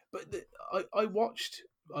 But I watched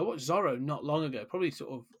Zorro not long ago, probably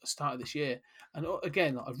sort of start of this year, and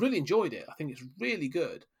again, I've really enjoyed it. I think it's really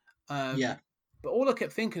good. Yeah. But all I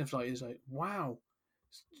kept thinking of is like, wow,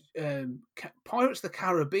 Pirates of the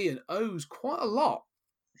Caribbean owes quite a lot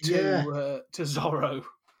to Zorro.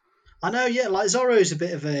 I know, yeah. Like Zorro is a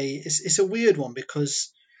bit of it's a weird one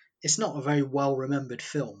because it's not a very well remembered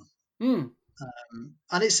film, and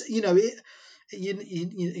it's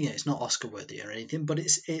it's not Oscar worthy or anything, but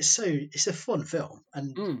it's a fun film,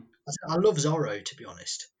 and I love Zorro, to be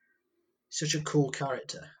honest. Such a cool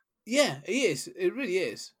character. Yeah, he is. It really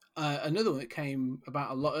is. Another one that came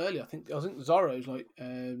about a lot earlier. I think Zorro's like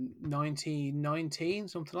 1919,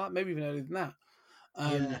 something like that, maybe even earlier than that.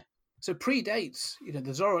 So predates, the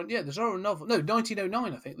Zorro novel. No,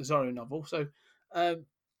 1909, I think, the Zorro novel. So,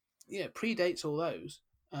 predates all those.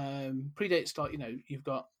 Predates, like, you've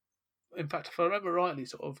got, in fact, if I remember rightly,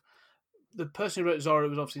 sort of, the person who wrote Zorro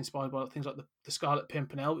was obviously inspired by things like the Scarlet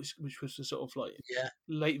Pimpernel, which was the sort of like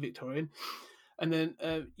late Victorian. And then,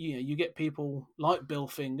 you get people like Bill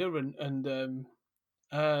Finger and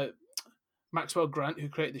Maxwell Grant, who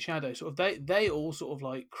created the Shadow. Sort of, they all sort of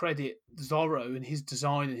like credit Zorro and his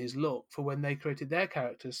design and his look for when they created their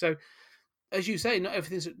characters. So, as you say,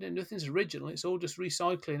 nothing's original. It's all just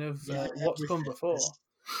recycling of what's come before.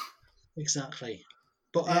 Exactly.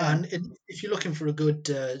 But and if you're looking for a good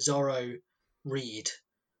Zorro read,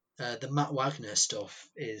 the Matt Wagner stuff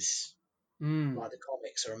is like the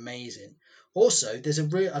comics are amazing. Also, there's I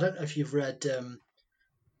don't know if you've read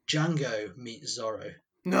Django Meets Zorro.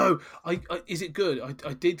 No, is it good?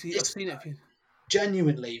 I did. I've seen it.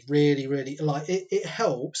 Genuinely, really, really like it. It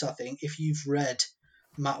helps, I think, if you've read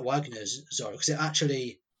Matt Wagner's Zorro, because it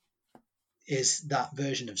actually is that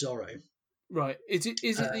version of Zorro. Right. Is it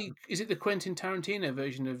the Quentin Tarantino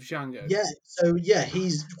version of Django? Yeah. So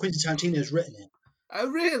Quentin Tarantino's written it. Oh,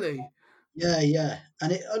 really? Yeah.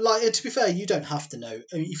 And to be fair, you don't have to know.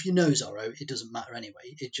 I mean, if you know Zorro, it doesn't matter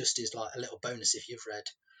anyway. It just is like a little bonus if you've read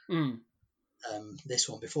this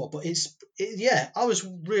one before. But I was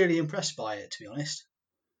really impressed by it, to be honest.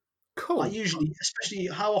 Cool. Like usually, especially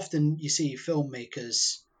how often you see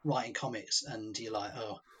filmmakers writing comics, and you're like,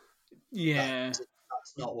 oh, yeah,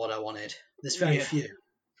 that's not what I wanted. There's very few.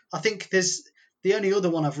 I think there's the only other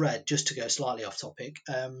one I've read, just to go slightly off topic,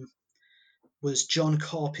 was John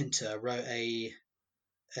Carpenter wrote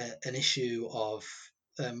an issue of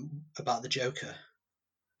about the Joker.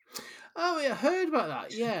 Oh, yeah, I heard about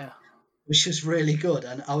that. Yeah, which is really good,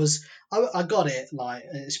 and I got it. Like,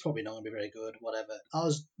 it's probably not going to be very good, whatever. I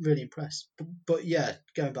was really impressed, but yeah,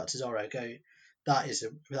 going back to Zorro,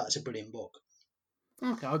 that's a brilliant book.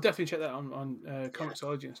 Okay, I'll definitely check that on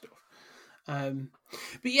Comixology and stuff.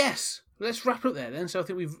 But yes, let's wrap up there then. So I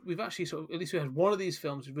think we've actually sort of, at least we had one of these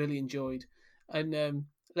films we really enjoyed, and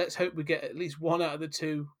let's hope we get at least one out of the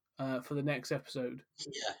two for the next episode.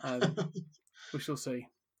 Yeah, we shall see.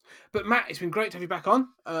 But Matt, it's been great to have you back on.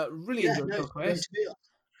 Really enjoyed talking about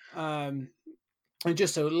it. And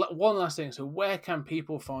just one last thing. So where can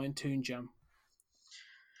people find Toon Jam?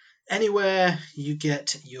 Anywhere you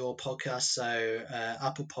get your podcasts, so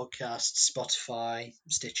Apple Podcasts, Spotify,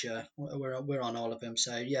 Stitcher, we're on all of them.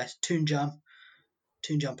 So yes, Toon Jam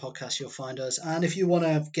Podcast, you'll find us. And if you want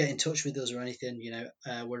to get in touch with us or anything,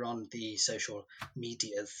 we're on the social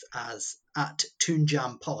medias as at Toon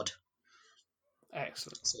Jam Pod.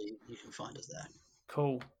 Excellent. So you can find us there.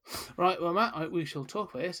 Cool. Right, well, Matt, we shall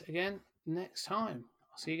talk about this again next time.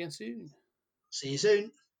 I'll see you again soon. See you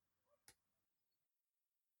soon.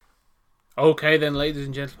 Okay then, ladies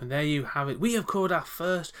and gentlemen, there you have it. We have covered our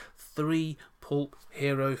first 3 pulp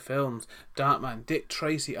hero films. Darkman, Dick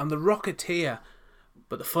Tracy and The Rocketeer.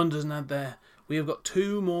 But the fun doesn't end there. We have got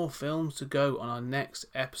 2 more films to go on our next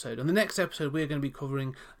episode. On the next episode, we're going to be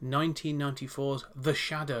covering 1994's The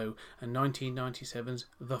Shadow and 1997's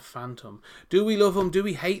The Phantom. Do we love them? Do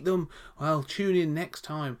we hate them? Well, tune in next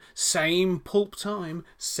time. Same pulp time,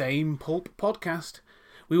 same pulp podcast.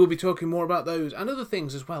 We will be talking more about those and other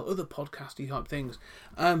things as well, other podcasty type things.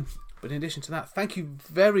 But in addition to that, thank you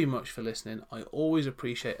very much for listening. I always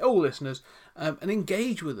appreciate all listeners and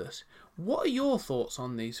engage with us. What are your thoughts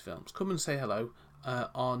on these films? Come and say hello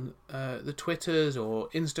on the Twitters or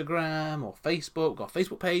Instagram or Facebook, our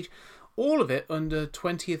Facebook page. All of it under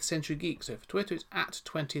 20th Century Geek. So for Twitter, it's at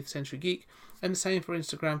 20th Century Geek. And the same for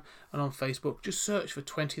Instagram and on Facebook. Just search for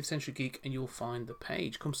 20th Century Geek and you'll find the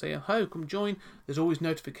page. Come say hello, come join. There's always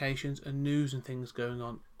notifications and news and things going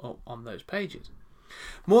on those pages.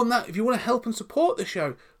 More than that, if you want to help and support the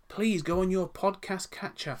show, please go on your podcast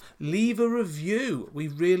catcher. Leave a review. We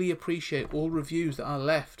really appreciate all reviews that are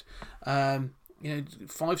left.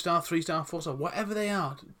 5-star, 3-star, 4-star, whatever they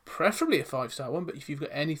are, preferably a 5-star one. But if you've got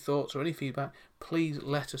any thoughts or any feedback, please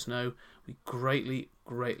let us know. We greatly,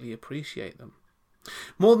 greatly appreciate them.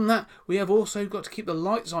 More than that, we have also got to keep the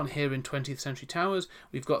lights on here in 20th Century Towers.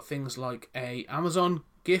 We've got things like a Amazon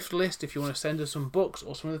gift list if you want to send us some books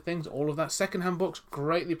or some of the things. All of that second-hand books,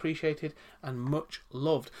 greatly appreciated and much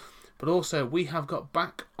loved. But also, we have got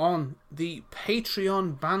back on the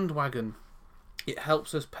Patreon bandwagon. It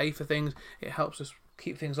helps us pay for things. It helps us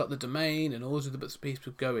keep things like the domain and all those other bits and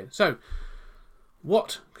pieces going. So,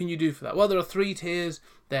 what can you do for that? Well, there are 3 tiers.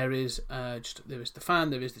 There is the fan,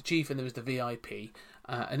 there is the chief, and there is the VIP.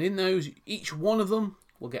 And in those, each one of them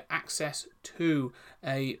will get access to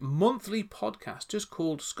a monthly podcast just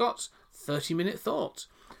called Scott's 30-Minute Thoughts.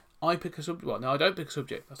 I pick a subject. Well, no, I don't pick a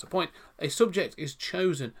subject. That's the point. A subject is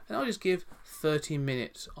chosen, and I'll just give 30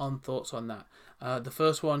 minutes on thoughts on that. The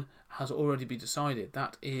first one has already been decided.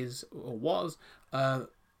 That is, or was,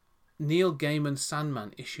 Neil Gaiman's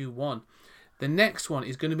Sandman, issue 1. The next one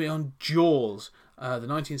is going to be on Jaws, the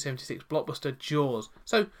 1976 blockbuster Jaws.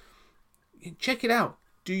 So, check it out.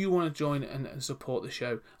 Do you want to join and support the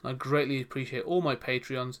show? And I greatly appreciate all my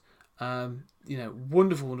Patreons.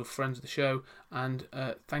 Wonderful, wonderful friends of the show, and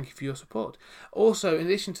thank you for your support. Also, in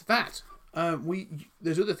addition to that,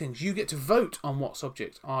 there's other things. You get to vote on what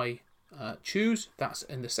subject I choose. That's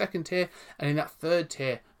in the second tier, and in that third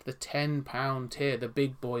tier, the £10 tier, the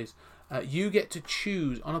big boys, you get to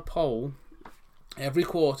choose on a poll every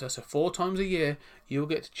quarter. So 4 times a year, you'll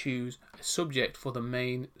get to choose a subject for the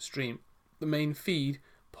main feed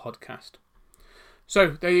podcast.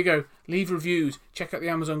 So, there you go. Leave reviews, check out the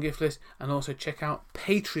Amazon gift list, and also check out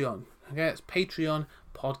Patreon. Okay, it's Patreon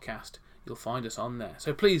Podcast. You'll find us on there.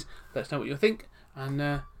 So please, let us know what you think. And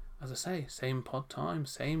as I say, same pod time,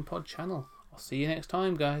 same pod channel. I'll see you next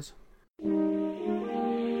time, guys.